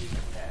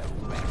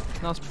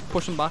 Now let's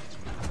push them back.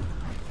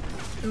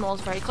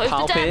 Maul's very close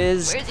Palp to death.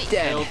 is Where is he?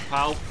 dead. Killed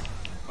Pal.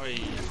 Oi.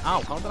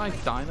 Ow, how did I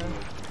die then?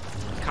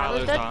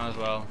 Kylo's dead. down as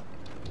well.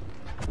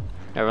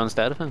 Everyone's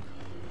dead, I think.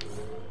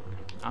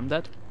 I'm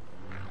dead.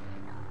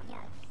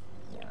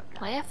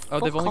 Player, Oh,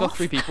 they've fuck only got off.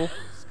 3 people.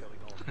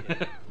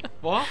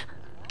 What?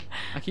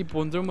 I keep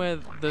wondering where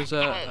there's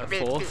a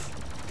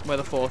 4th. Where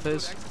the 4th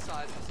is.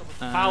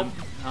 Ow.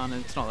 And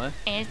it's not there.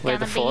 It's Where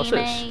gonna the force be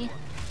is. me.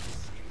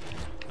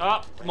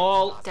 Ah,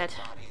 Maul. Dead.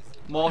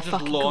 Maul just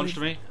fucking launched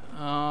believe- me.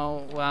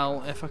 Oh,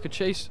 well, if I could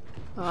chase.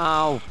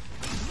 Ow.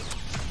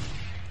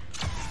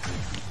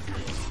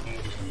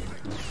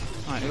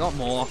 Alright, I got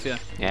Maul off you.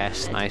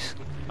 Yes, nice.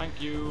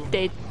 Thank you.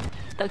 Dead.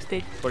 Doug's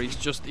dead. But he's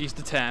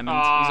determined.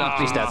 Ah. He's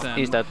absolutely He's dead. determined.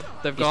 He's dead.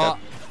 They've He's got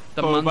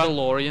the Boba.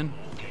 Mandalorian.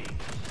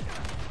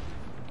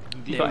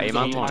 The got OG aim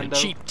on one. Mando.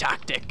 Cheap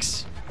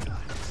tactics.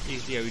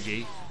 He's the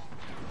OG.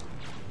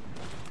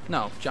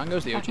 No,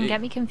 Django's the That can OG.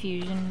 get me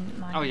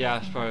confusion. Oh yeah,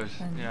 I suppose.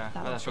 And Yeah,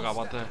 that I was forgot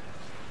just- about the.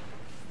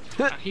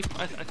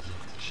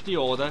 Just the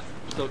order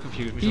still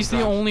confused me. He's the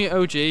sometimes. only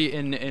OG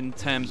in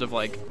terms of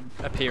like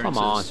appearances.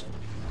 Come on.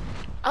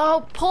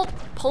 Oh, pulp.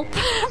 Pulp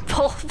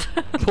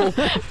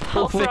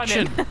Pulp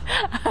Fiction. running.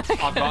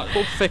 I've got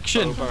Pulp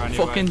Fiction. Boba anyway.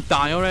 Fucking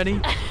die already.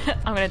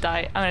 I'm gonna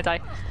die. I'm gonna die.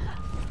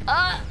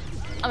 I'm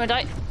gonna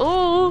die.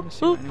 Ooh. Let's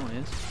see Ooh. what anyone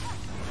is.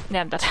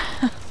 Yeah, I'm dead.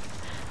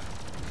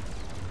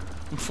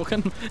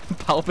 Fucking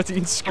Palpatine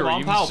Come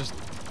on, screams Pal.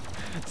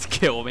 just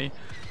kill me.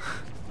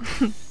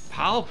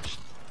 Pal, just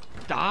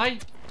die.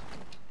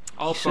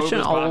 Oh, Such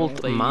an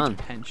Boba's back. old man.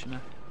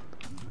 Pensioner.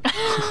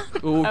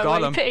 Ooh,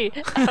 got him. OAP.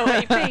 What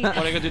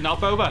are you gonna do now,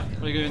 Boba?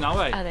 What are you gonna do now,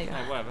 eh? Oh, there you go.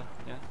 Whatever.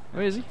 Yeah.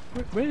 Where is he?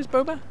 Where is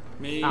Boba?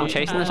 Me. I'm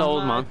chasing this and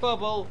old my man.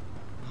 Bubble.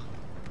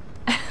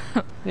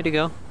 Where'd he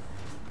go?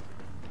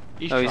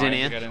 He's Oh, he's in trying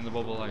here. to get in the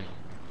bubble, like.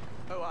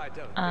 Oh, I don't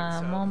think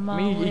I'm so. on my I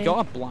mean, way. he got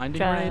a blinding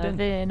grenade in.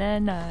 Driving a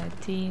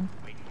 19.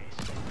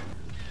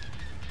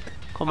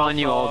 Come on,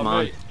 you old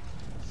man.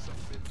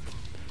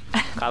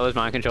 Kylo's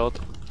mind controlled.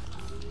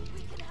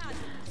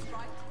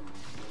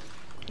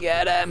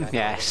 Get him!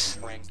 Yes.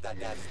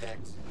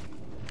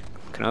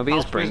 Kenobi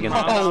is bringing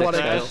Oh, what a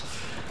guys.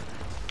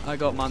 kill. I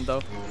got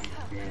Mando.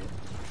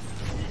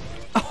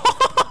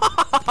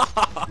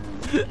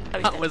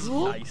 That was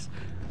nice.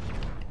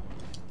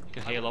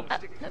 You can heal up.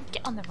 No,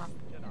 get on the run.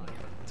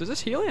 Does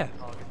this heal you?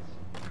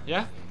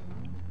 Yeah.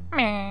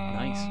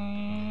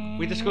 Nice.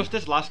 We discussed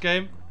this last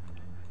game.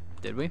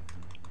 Did we?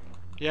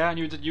 Yeah, and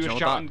you were know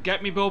shouting, that-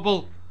 "Get me,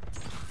 Bubble!"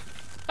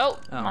 Oh,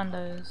 Oh.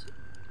 Mando's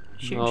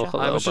shooting Oh, shot.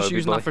 hello. I was just Bobby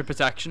using boy. that for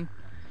protection.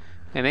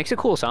 It makes a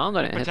cool sound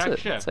when it hits it.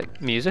 Protection. It's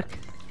like music.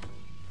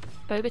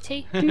 Boba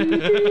tea. Oh,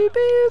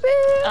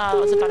 that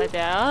was a bad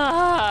idea.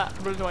 Ah,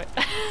 run away.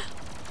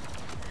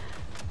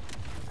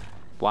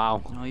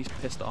 Wow. Oh, he's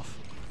pissed off.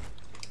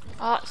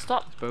 Oh,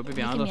 stop. Boba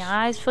behind Making us.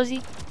 my eyes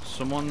fuzzy.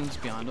 Someone's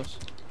behind us.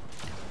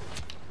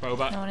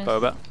 Boba. No one is.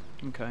 Boba.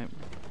 Okay.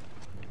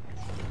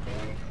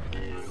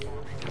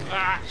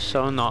 Ah,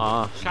 So not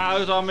off.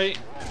 Shadow's on me.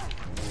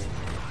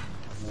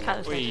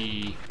 Kylo's dead.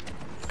 Wee.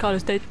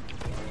 Kylo's dead.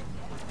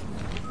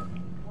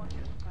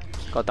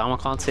 God damn, I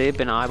can't see it.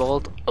 Been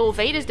eyeballed. Oh,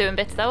 Vader's doing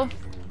bits though.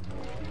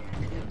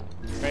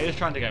 Vader's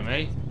trying to get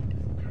me.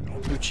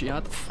 Who'd she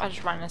had? I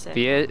just ran this in.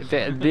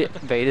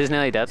 Vader's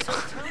nearly dead.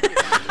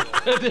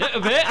 A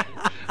bit.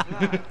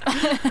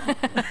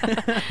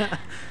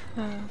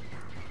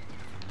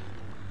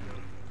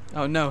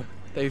 Oh no,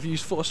 they've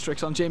used force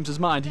tricks on James's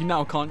mind. He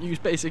now can't use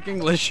basic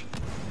English.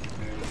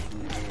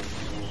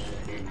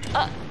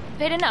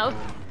 Vader, no.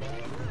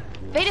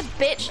 Vader,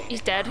 bitch, he's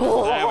dead. There we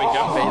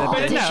go.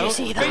 Vader, Did no. you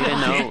see that? Vader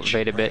no,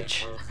 Vader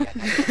bitch.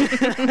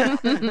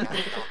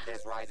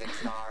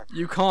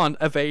 You can't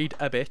evade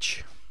a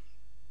bitch.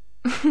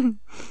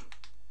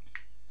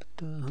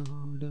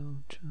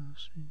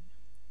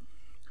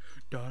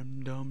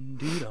 Dum dum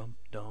dee dum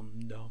dum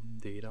dum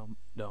dee dum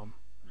dum.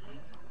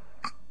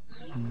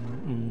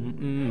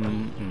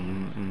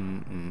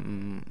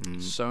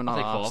 So not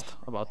take asked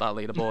about that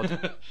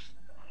leaderboard.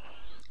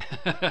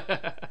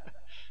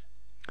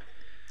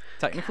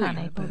 Technically, Can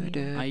I believe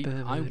it?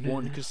 I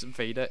won because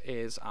Vader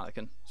is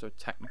Anakin, so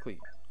technically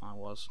I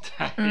was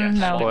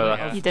No,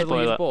 Spoiler. you did.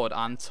 Spoiler. leaderboard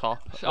and top.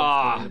 Of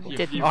Ah, the leaderboard. you've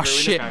Didn't. ruined Oh it for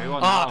shit!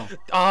 everyone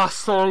now.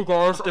 Sorry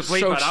guys. To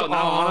bleep that out now,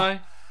 aren't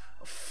I?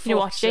 You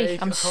know what,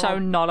 Jake? I'm so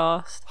not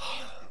arsed.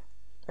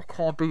 I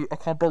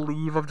can't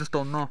believe I've just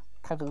done that.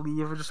 I can't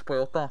believe I just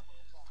spoiled that.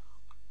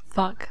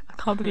 Fuck, I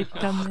can't believe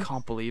you've done I this.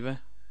 can't believe it.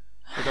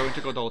 We're going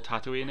to good old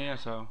Tatooine here,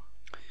 so.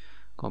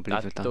 Can't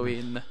believe it. That Damn.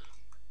 doing.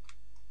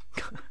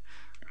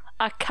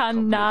 I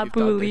cannot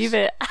believe believe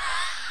it.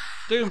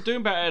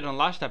 Doing better than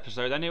last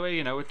episode anyway,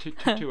 you know, we're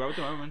 2-2 at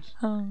the moment.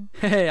 Oh,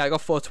 Hey, I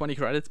got 420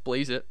 credits.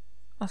 Blaze it.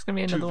 that's gonna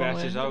be another one.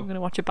 versus Where O. I'm gonna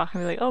watch it back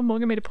and be like, "Oh,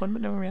 Morgan made a pun,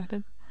 but no one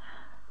reacted."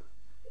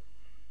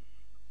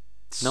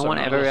 No one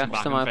ever Listen reacts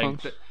back to and my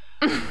think puns.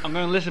 that- I'm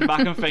going to listen back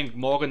and think,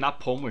 Morgan, that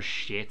pun was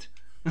shit.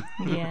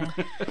 Yeah,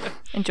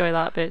 enjoy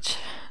that, bitch.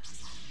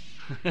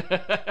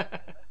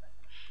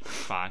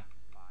 Fine.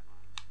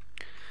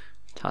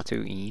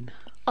 Tatooine.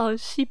 Oh,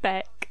 she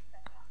back.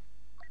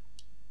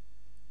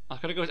 I was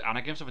going to go with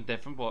Anakin, something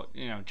different, but,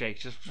 you know,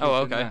 Jake's just. Oh,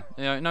 okay.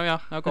 Yeah, no,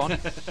 go on.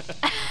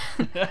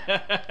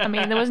 I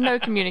mean, there was no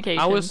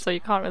communication, was- so you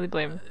can't really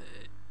blame him.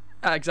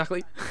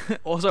 Exactly.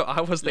 Also,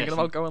 I was thinking Listen.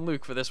 about going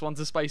Luke for this one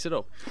to spice it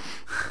up.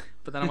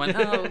 But then I went,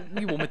 oh,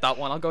 you won with that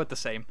one. I'll go with the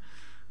same.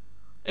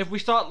 If we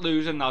start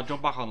losing, I'll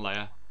jump back on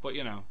Leia. But,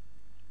 you know,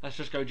 let's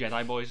just go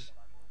Jedi boys.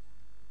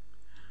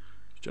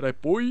 Jedi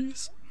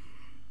boys.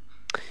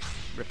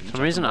 For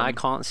some reason, I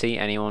can't see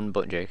anyone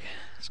but Jake.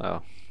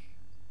 So,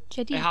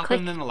 Jedi, It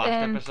happened in the last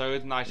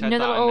episode, and I said you know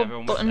that, the and little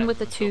everyone was button dead, with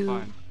the but it's still two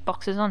fine.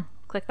 boxes on?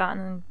 Click that and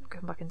then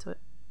come back into it.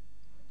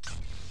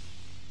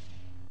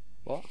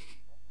 What?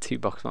 2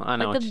 box one. I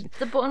know. Like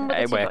the button with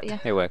the It two worked. yeah.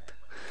 It worked.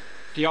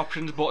 The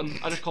options button.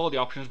 I just call it the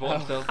options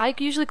button still. I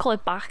usually call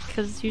it back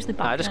because it's usually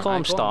back. I just now. call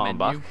him call start it and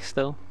menu. back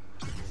still.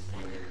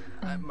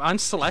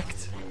 And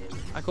select.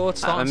 I call it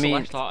start I and mean-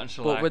 select. Start and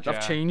select, But with, yeah.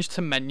 I've changed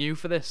to menu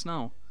for this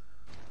now.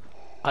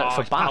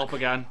 For it's back. Palp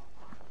again.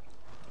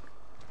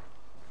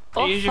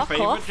 Oh, Here's your fuck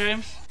favourite, off.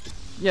 James.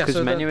 Yeah, 'Cause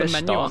so menu the is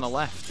menu start. on the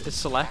left is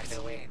select.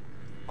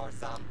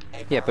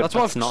 Yeah, but That's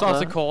what I've not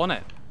started the, calling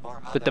it.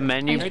 But the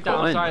menu Hey,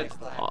 button downside.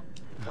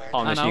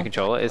 on I this know. new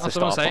controller is the That's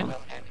what I'm start saying.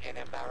 button.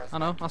 I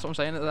know, that's what I'm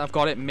saying. I've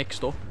got it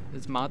mixed up.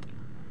 It's mad.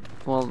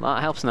 Well,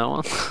 that helps no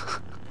one.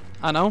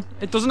 I know.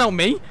 It doesn't help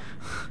me.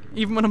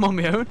 Even when I'm on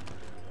my own.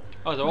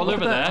 Oh, they're all Look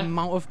over at the there.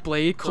 amount of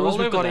blade They're colours all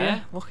we've over got there.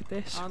 here. Look at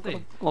this. Aren't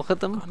they? Look at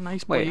them. Got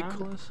nice Wait. blade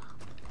colours.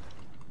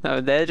 No,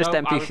 they're just No,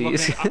 I was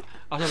NPCs. looking-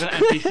 I was looking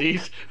at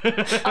NPCs.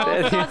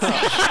 Oh, for God's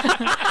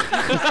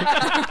sake.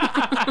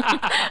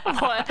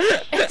 What?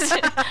 Is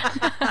it?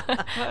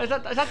 Is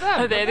that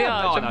them? Oh, there they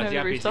are, No, jumping no,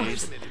 over it's the the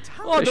rooftops. NPCs.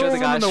 Oh, They show don't the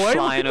run guys away.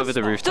 flying over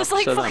the rooftops. There's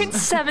like so fucking them.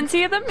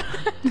 70 of them.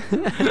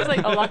 It's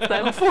like, oh, that's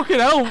them. Fucking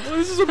hell.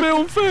 This is a bit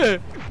unfair.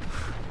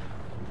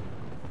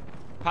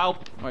 Palp.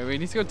 Wait, we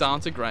need to go down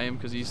to Graham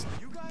because he's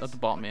at the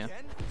bottom here.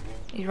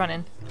 He's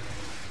running.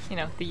 You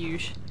know, the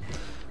huge.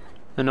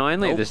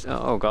 Annoyingly, Nope. this.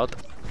 Oh god.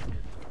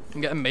 I'm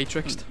getting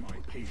matrixed.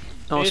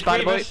 Oh, Here's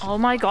Spider Boy. Grievous. Oh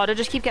my god, I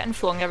just keep getting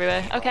flung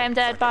everywhere. Okay, I'm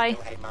dead, bye.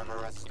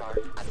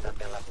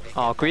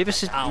 Oh,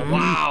 Grievous is. Oh,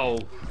 wow.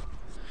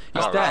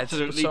 Got dead,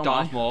 absolutely so am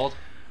Darth I. Mauled.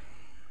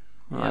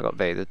 I got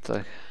baited.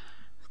 Like.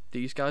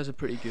 These guys are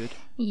pretty good.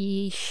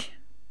 Yeesh.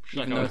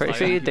 Like though I I'm was pretty like-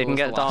 sure you It didn't was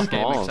the get last Darth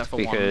game Maul except for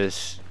one.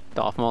 because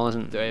Darth Maul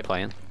isn't Do it.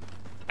 playing.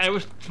 I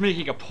was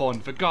making a pun,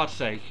 for God's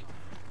sake.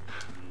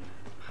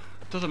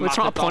 Doesn't Well, it's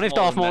matter. not a pun if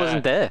Darth Maul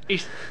isn't there.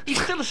 He's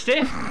still a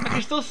stiff. I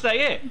can still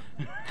say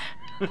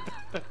it.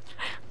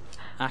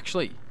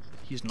 Actually,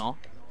 he's not.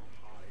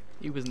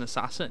 He was an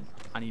assassin,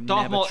 and he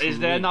Darth never Maul is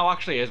there truly now,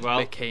 actually, as well.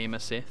 became a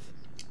Sith.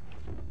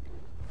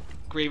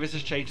 Grievous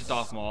has changed to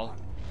Darth Maul.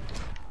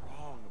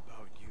 Wrong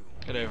about you.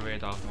 Get over here,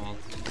 Darth Maul.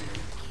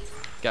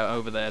 Go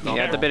over there, He Darth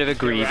had a Maul. bit of a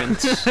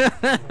grievance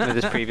with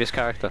his previous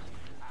character.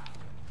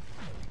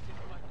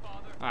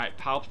 Alright,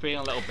 Palp's being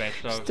a little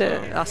bitch, though.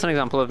 That's an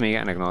example of me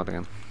getting ignored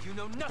again. You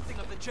know nothing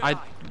of the Jedi.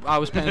 I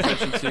was paying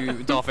attention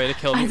to Darth Vader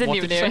kill me. I didn't What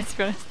even did hear you it, say? to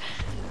be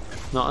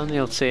honest. Nothing,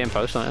 you'll see in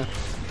post, won't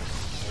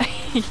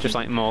you? Just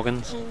like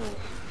Morgan's.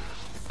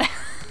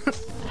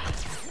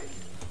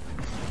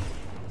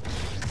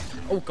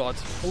 Oh god,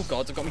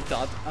 I got my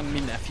dad and my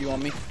nephew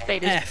on me.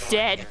 Vader's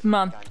dead,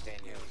 man.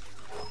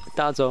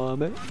 Dad's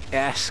army.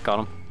 Yes, got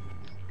him.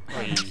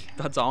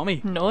 Dad's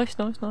army. Nice,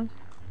 nice, nice.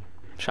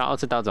 Shout out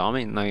to Dad's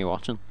army, now you're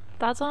watching.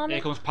 Dad's army.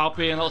 Here comes Palp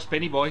being a little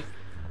spinny boy.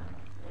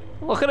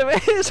 Look at him,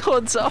 his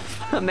hood's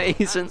off.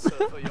 Amazing. Answer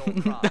for your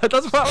crime. That's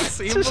what I was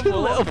seeing Just a before.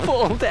 little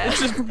bald head.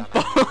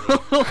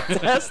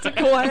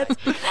 Testicle head.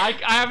 I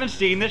haven't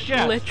seen this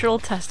yet. Literal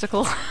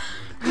testicle.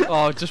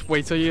 Oh, just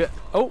wait till you.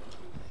 Oh,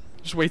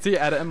 just wait till you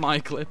edit my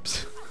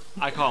clips.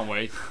 I can't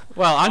wait.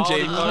 Well, I'm Oh,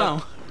 James you got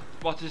now.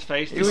 What's his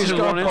face? He was He's just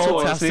got running bald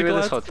towards me with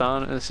his testicle hood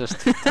down. It was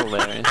just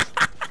hilarious.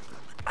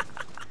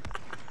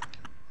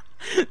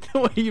 The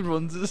way he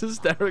runs is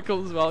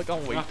hysterical as well. I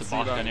can't I wait have to to see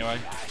boss that. anyway.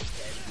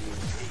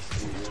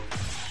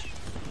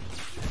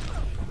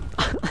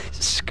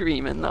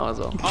 Screaming now as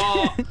well.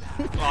 Oh,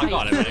 I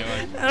got him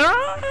anyway.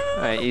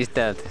 Right, he's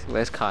dead.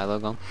 Where's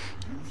Kylo gone?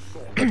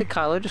 Where did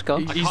Kylo just go?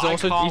 He- I He's can't-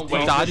 also I can't he's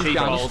wait died. to He's see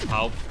behind Gold us.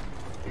 Palp.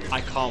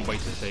 I can't wait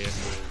to see it.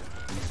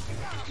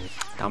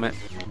 Damn it.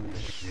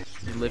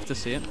 You live to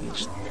see it.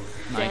 Nice,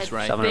 Dead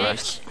right? Seven bitch.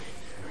 arrests.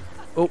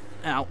 Oh,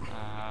 ow!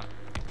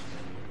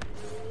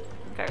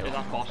 Very Is that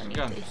well. boss I need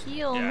again? to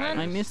heal, Yeah. man.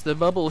 I missed the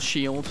bubble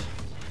shield.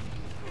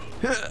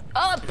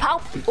 Oh,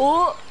 Palp!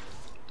 Oh!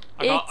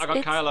 I got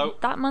It's Kylo.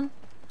 that man.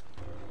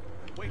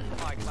 Wait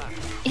for my class.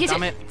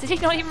 Damn it. Did he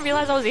not even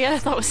realise I was here?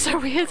 That was so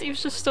weird. He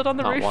was just stood on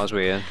the That roof. was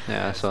weird.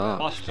 Yeah, I saw that.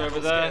 Boss over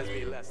there. Scares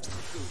me less than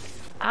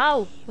food.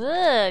 Ow!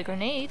 Ugh,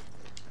 grenade.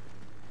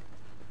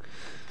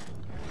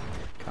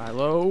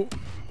 Kylo.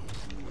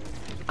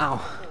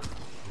 Ow.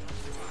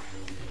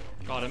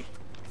 Got him.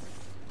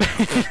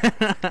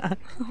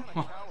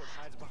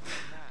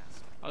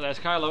 Oh, there's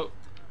Kylo.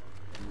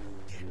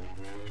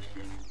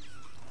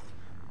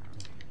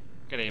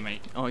 Get here,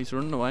 mate. Oh, he's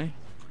running away.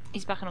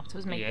 He's backing up to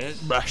his He mate. is.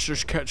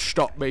 Bastards can't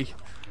stop me.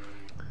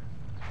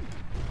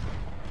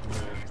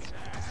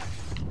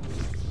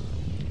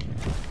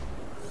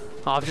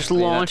 Oh, I've just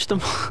launched him.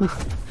 Away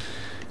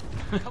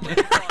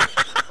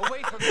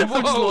from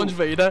I just launched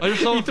Vader. I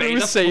just saw He threw Vader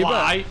his saber.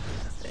 fly.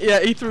 Yeah,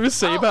 he threw his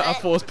saber. I eh.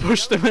 force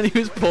pushed him, and he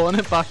was pulling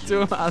it back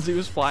to him as he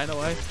was flying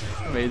away.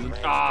 Amazing.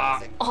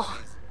 Ah, Oh!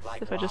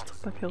 If I just took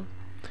that kill.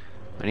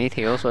 I need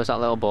heals. Where's that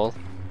little ball?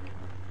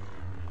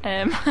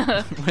 Where's the we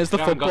haven't got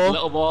the football?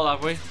 little ball,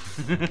 have we?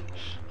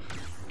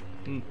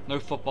 No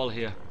football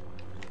here.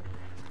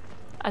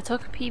 I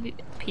took PeaB.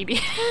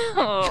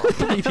 Oh.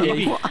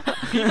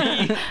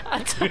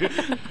 I took-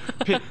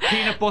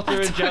 Peanut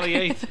butter and jelly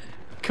 8.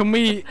 Can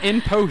we,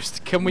 in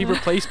post, can we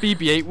replace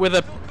BB-8 with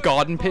a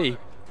garden pea?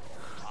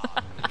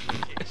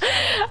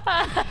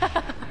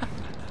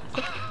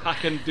 I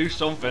can do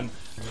something.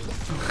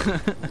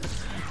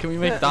 Can we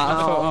make that a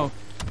No. photo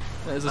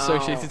that is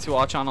associated to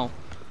our channel?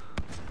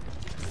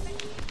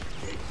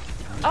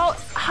 Oh,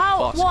 how?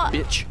 Boss What?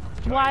 bitch.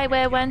 Why?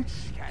 Where? When?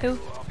 Who?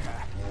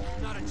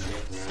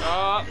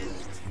 Ah.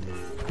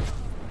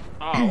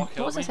 Oh, what What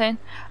killed was I me? saying?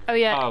 Oh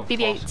yeah, Oh,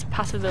 BB-8's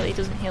passive ability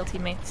doesn't heal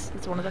teammates.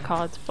 It's one of the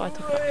cards, but I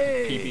took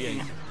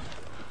it.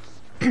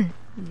 PeaB.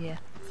 Yeah.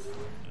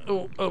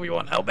 Oh,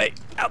 Obi-Wan, help me.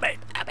 Help me.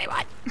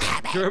 Obi-Wan.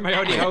 You're my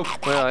only hope.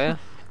 Where are you?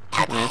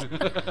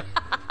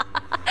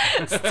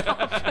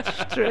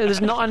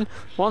 There's nothing.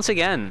 Once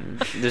again,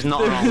 there's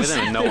nothing wrong with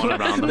him and no one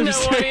around him. No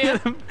worry.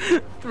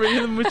 Three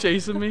of them were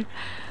chasing me.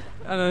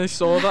 And then they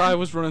saw that I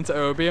was running to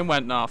Obi and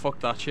went, nah, fuck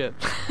that shit.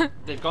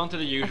 They've gone to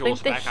the I usual think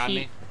the spec, haven't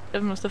heat they?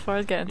 of Mustafar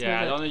is getting to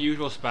Yeah, a they're on bit. the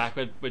usual spec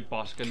with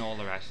Bosk and all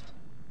the rest.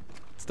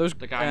 It's those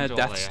The gang's all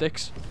death there.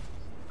 sticks.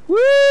 Woo!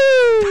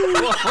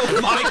 Oh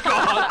my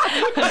god!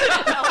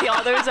 Oh,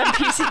 yeah, those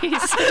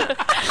NPCs.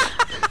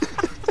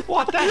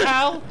 What the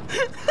hell?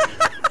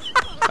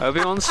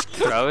 Obi-Wan's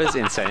throw is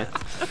insane.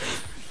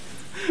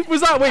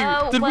 Was that, wait,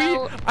 Oh, did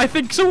well- we? I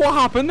think so. What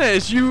happened there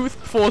is you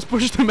force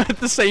pushed them at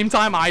the same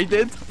time I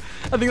did.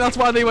 I think that's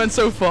why they went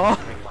so far.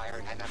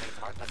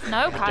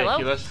 No,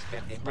 Kylo.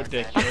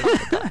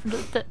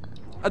 Ridiculous.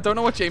 I don't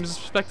know what James's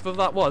perspective of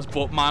that was,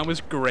 but mine was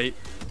great.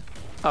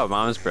 Oh,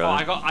 man was Oh,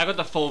 I brilliant. got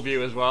the full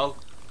view as well.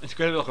 It's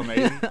going to look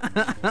amazing.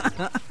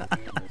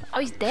 Oh,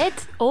 he's dead.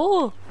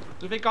 Oh.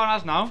 Who have they gone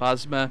as now?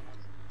 Phasma.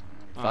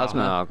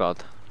 Phasma. Oh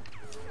god.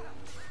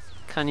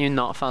 Can you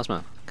not,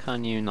 Phasma?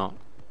 Can you not?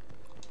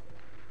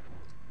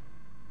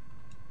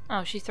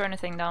 Oh, she's throwing a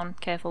thing down.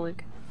 Careful,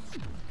 Luke.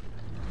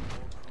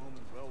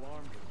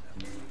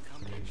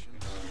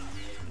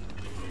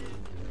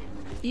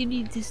 You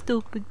need to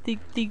stop and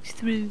think things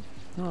through.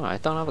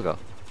 Alright, don't have a go.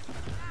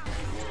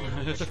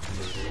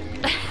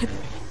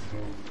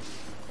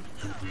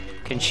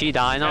 Can she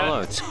die now?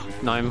 It's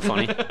not even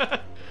funny.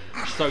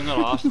 So not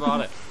asked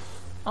about it.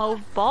 Oh,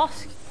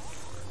 boss.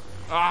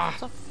 Ah!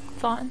 Stop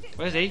farting.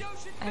 Where's he?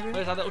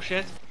 Where's that little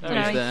shit? There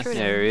No, he is. there. threw it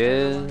There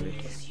in. he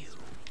is.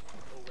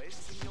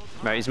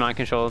 Right, he's mind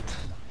controlled.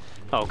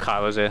 Oh,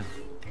 Kylo's here.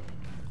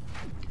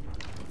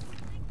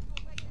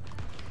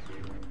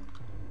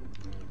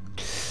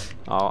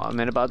 Oh, I'm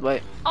in a bad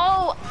way.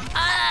 Oh,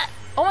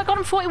 oh my god,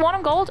 I'm 41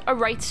 on gold. Oh,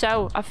 right,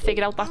 so I've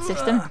figured out that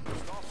system.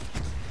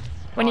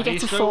 When you get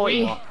he's to so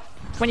 40, weak.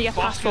 when you get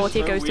past Boss is 40,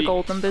 it so goes to weak.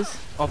 gold numbers.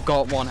 I've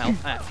got 1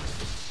 health.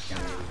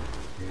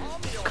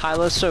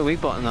 Kylo's so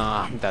weak, but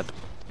nah, I'm dead.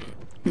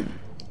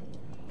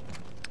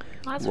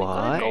 Lads, we've got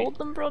Why? a gold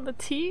number on the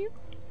team.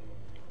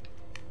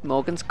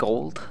 Morgan's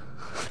gold.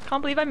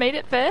 Can't believe I made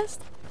it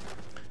first.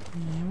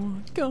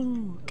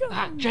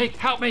 Ah, Jake,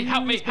 help me,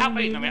 help me, help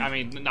me! I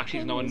mean, actually,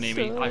 there's no one near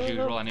me, as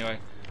usual, anyway.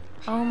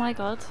 Oh my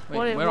god.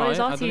 Wait, where what are is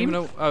you? our I don't team? even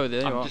know. Oh,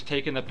 there you I'm are. just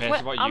taking the piss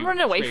Wait, about I'm you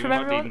running away screaming from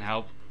about everyone. needing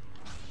help.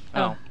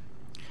 Oh.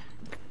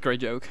 Great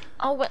joke.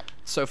 Oh, wait.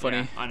 So funny.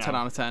 Yeah, I know. 10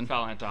 out of 10.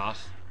 Fell into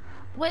arse.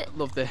 Wait.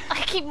 Loved it. I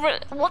keep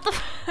what the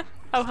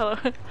Oh, hello.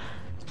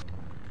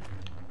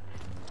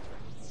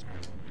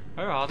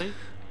 Where are they?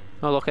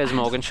 Oh look, there's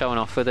Morgan showing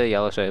off with a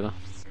yellow saber.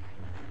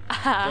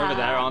 They're over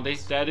there, aren't they?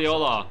 There they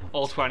all are.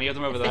 All 20 of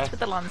them over there. Fits with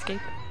the landscape.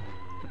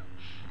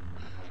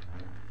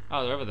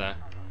 Oh, they're over there.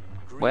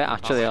 Where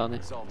actually are they?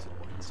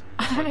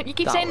 You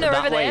keep That- saying they're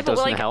that over way there, but we're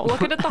doesn't like help.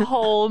 looking at the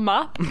whole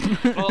map.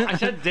 Well, I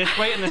said this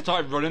way and they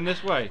started running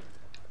this way.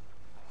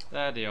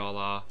 There they all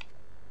are.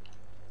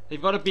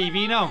 They've got a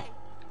BB now.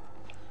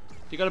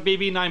 They got a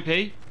BB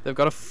 9p. They've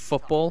got a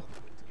football.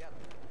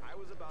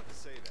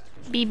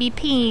 BB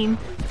Peen.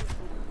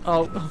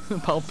 Oh,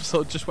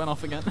 Palpatine just went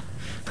off again.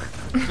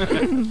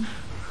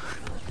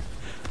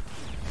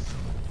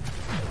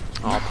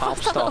 Oh, Palp,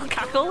 That little stop.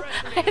 cackle.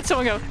 I had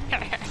someone go.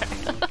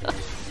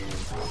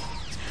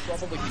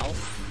 Probably Palp.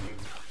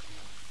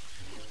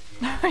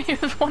 No, he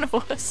was one of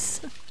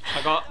us.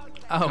 I got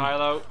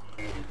Kylo.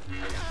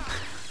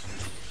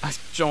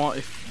 Do you know what?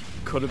 It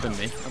could have been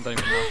me. I don't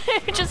even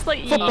know. Just like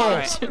Football.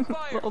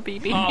 yeet. Little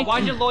BB. Oh,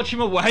 why'd you launch him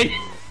away?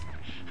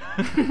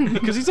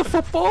 Because he's a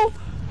football.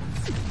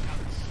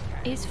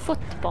 Is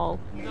football.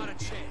 Not a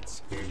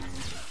chance.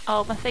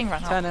 Oh, my thing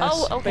ran out. Tennis,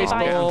 Oh, okay, bye.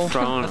 baseball.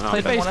 Thrown. Let's Oh, play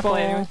okay. Wanna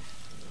play anyway. baseball.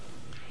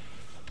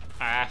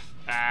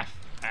 F.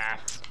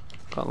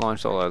 Got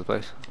launched all over the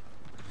place.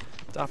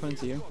 What's happening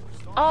to you?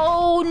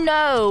 Oh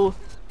no!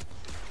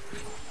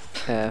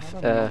 F.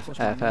 Kill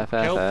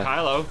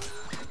Kylo.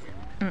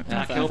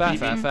 F, kill F,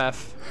 PeaB. F,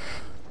 F.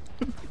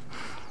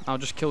 I'll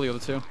just kill the other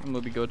two and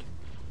we'll be good.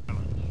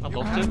 I'd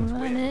love to.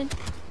 Running.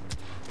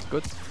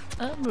 Good.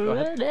 I'm Go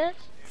ahead. running.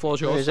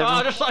 Floor's Where yours. is Oh,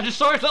 everyone? I just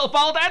saw his little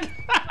ball dead.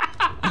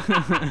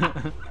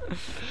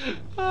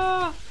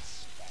 Ah.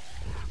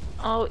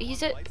 Oh,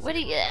 he's a. What are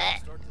you.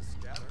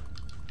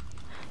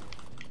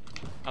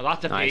 Oh,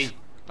 that's a Nice. P.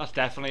 That's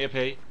definitely a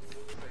P.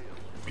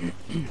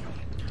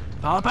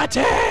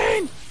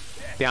 Palpatine!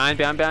 Behind.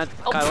 Kylo.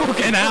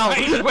 Fucking hell!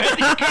 Wait, where'd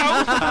he go?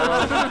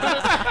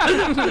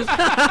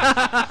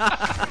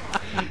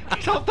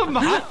 He's off the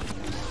map.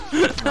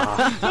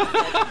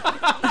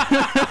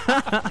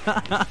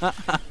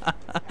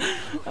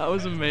 That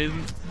was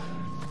amazing.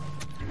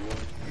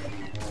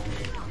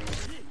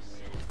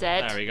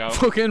 Dead. There we go.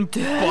 Fucking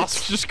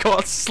boss just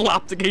got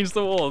slapped against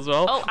the wall as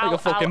well. Oh, like ow, a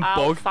fucking ow,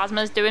 ow. bug.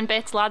 Phasma's doing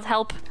bits, lads.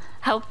 Help.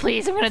 Help,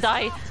 please. I'm gonna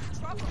die.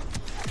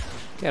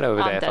 Get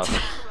over I'm there, dead.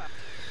 Phasma.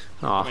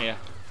 Come Oh, here.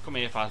 Come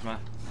here, Phasma.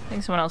 I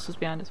think someone else was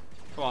behind us.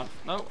 Come on.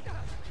 No. What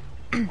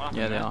happened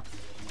Yeah, they there? are.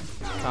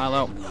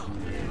 Kylo.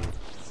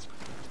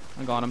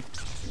 I got him.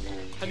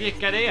 How do you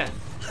get here?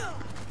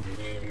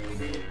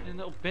 You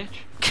little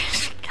bitch.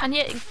 Can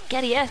you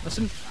get here?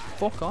 Listen,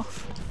 fuck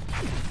off.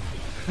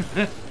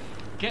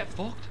 Get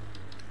fucked.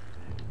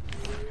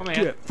 Come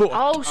here. fuck.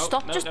 Oh,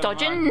 stop no, just never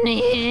dodging.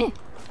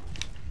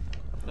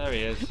 There he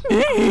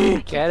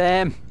is. get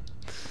him.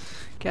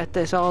 Get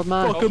this old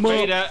man. Oh,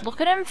 Vader.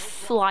 Look at him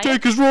flying.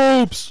 Take his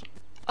ropes!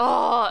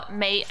 Oh,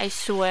 mate, I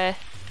swear.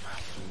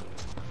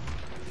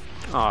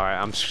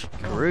 Alright, I'm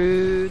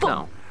screwed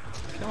now.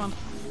 Come on.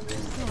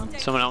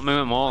 Someone else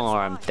move him all, or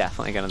I'm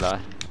definitely gonna die.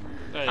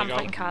 There you I'm go.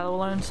 fighting Kylo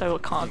alone, so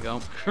it There can't. you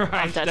go.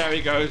 Right, dead. there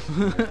he goes.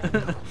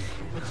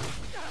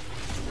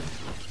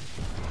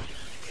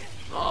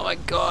 Oh my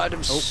god,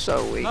 I'm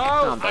so weak. No,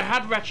 I'm I dead.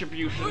 had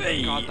retribution.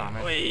 God damn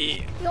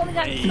it. You only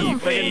got to kill him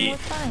for one more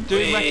time.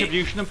 Doing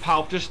retribution and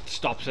Palp just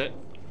stops it.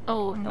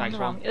 Oh, no, Nice the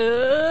wrong.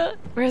 one.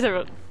 Where's the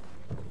road?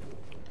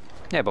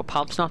 Yeah, but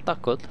Palp's not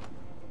that good.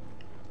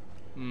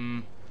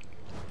 Hmm.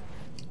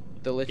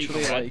 They're Equal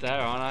literally red like there,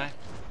 aren't I?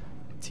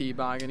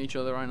 teabagging each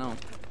other right now.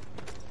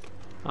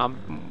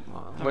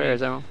 Where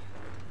is everyone?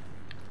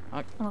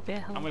 I'm up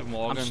here. I'm with I'm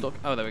Morgan. stuck.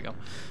 Oh, there we go.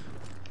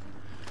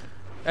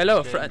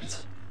 Hello, James.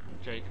 friends.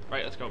 Jake.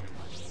 Right, let's go.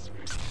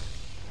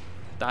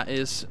 That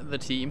is the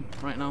team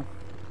right now.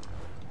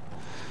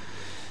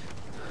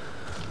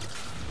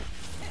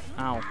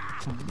 Ow.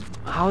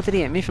 How did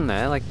he hit me from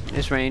there? Like,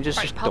 his range is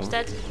Right, just Pop's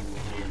dumb.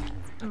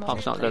 dead.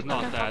 Pop's not dead.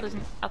 Not No, Pop dead.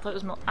 isn't. I thought it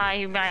was Mole.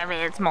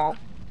 It's Mole.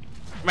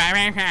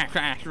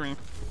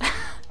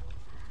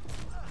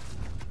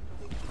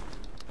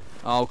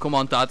 Oh, come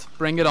on, Dad.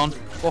 Bring it on.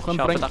 Fucking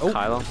Shout bring out it. to that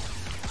Oh, Kylo.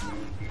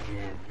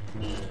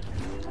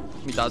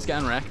 my dad's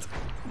getting wrecked.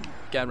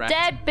 Getting wrecked.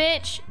 Dead,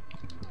 bitch!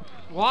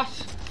 What?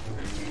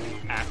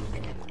 Ah.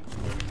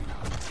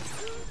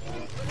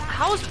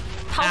 How's Ow.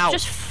 Pop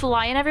just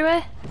flying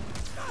everywhere?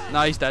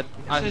 No, he's dead.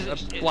 I It's-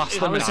 blast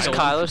it's- him it's and Is Kylo. kill him.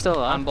 Kylo still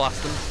alive? And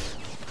blast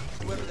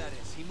him. Whoever that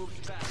is, he moved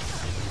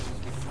fast.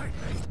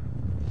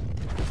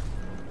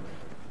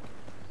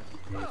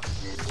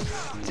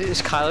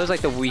 This Kylo's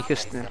like the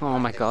weakest. Oh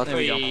my god. There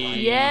we go.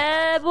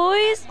 Yeah,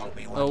 boys!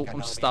 Oh,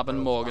 I'm stabbing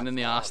Morgan in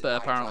the ass there,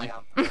 apparently.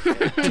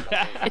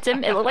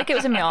 It looked like it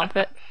was in my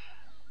armpit.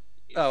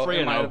 Oh, Three it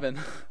and might oh. have been.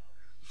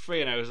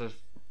 3-0 is a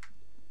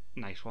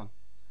nice one.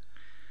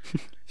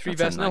 3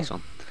 That's vs a nice now.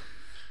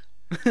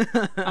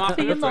 one. I'm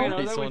happy with Three 3-0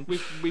 and though. oh.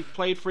 We've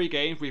played 3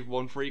 games, we've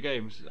won 3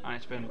 games, and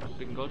it's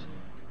been good.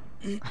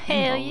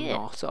 Hell Oh, yeah.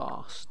 not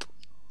asked.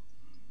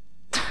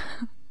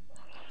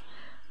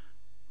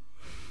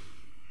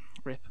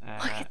 Rip. Look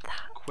at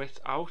that. Quit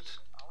out.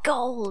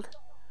 Gold!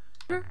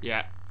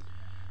 Yeah.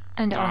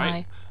 And Alright.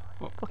 I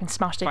Well, fucking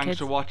smashed it, Thanks kids.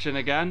 for watching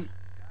again.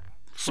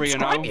 3-0.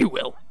 Subscribe, you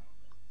will.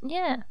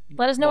 Yeah.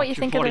 Let us know what you Watch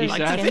think of what the he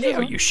said. games. Video,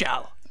 you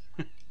shall.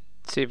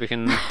 See if we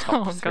can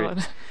top Oh,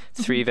 God.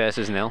 3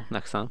 versus 0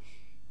 next time.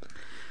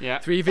 Yeah.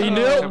 3v0.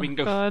 Next time we can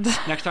go. God.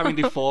 Next time we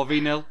can do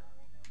 4v0.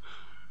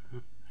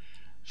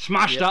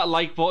 Smash that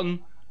like button.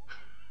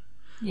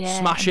 Yeah.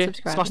 Smash and it.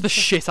 subscribe Smash and the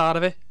stuff. shit out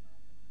of it.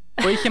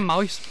 Break your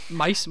mouse.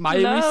 Mice. No,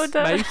 Mice.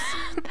 don't. Mice.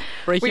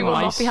 Break We your will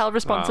not mice. be held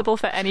responsible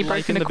for any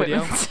Like broken in the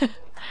video. equipment.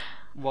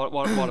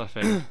 What a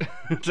thing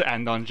to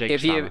end on,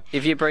 Jake's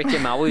If you break your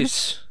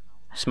mouse,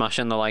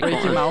 smashing the like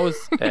Break your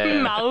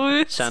button.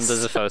 mouse. Mouse. Send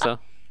us a photo.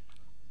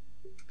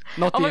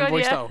 Not Oh the my God,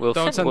 invoice yeah. though. We'll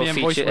Don't send we'll the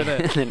invoice feature with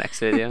it it. in the next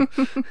video.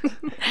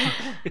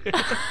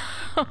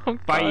 Oh,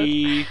 God.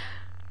 Bye.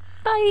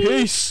 Bye.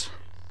 Peace.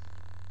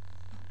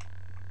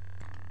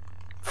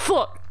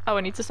 Fuck. Oh,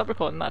 I need to stop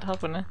recording that.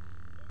 Help, wouldn't it?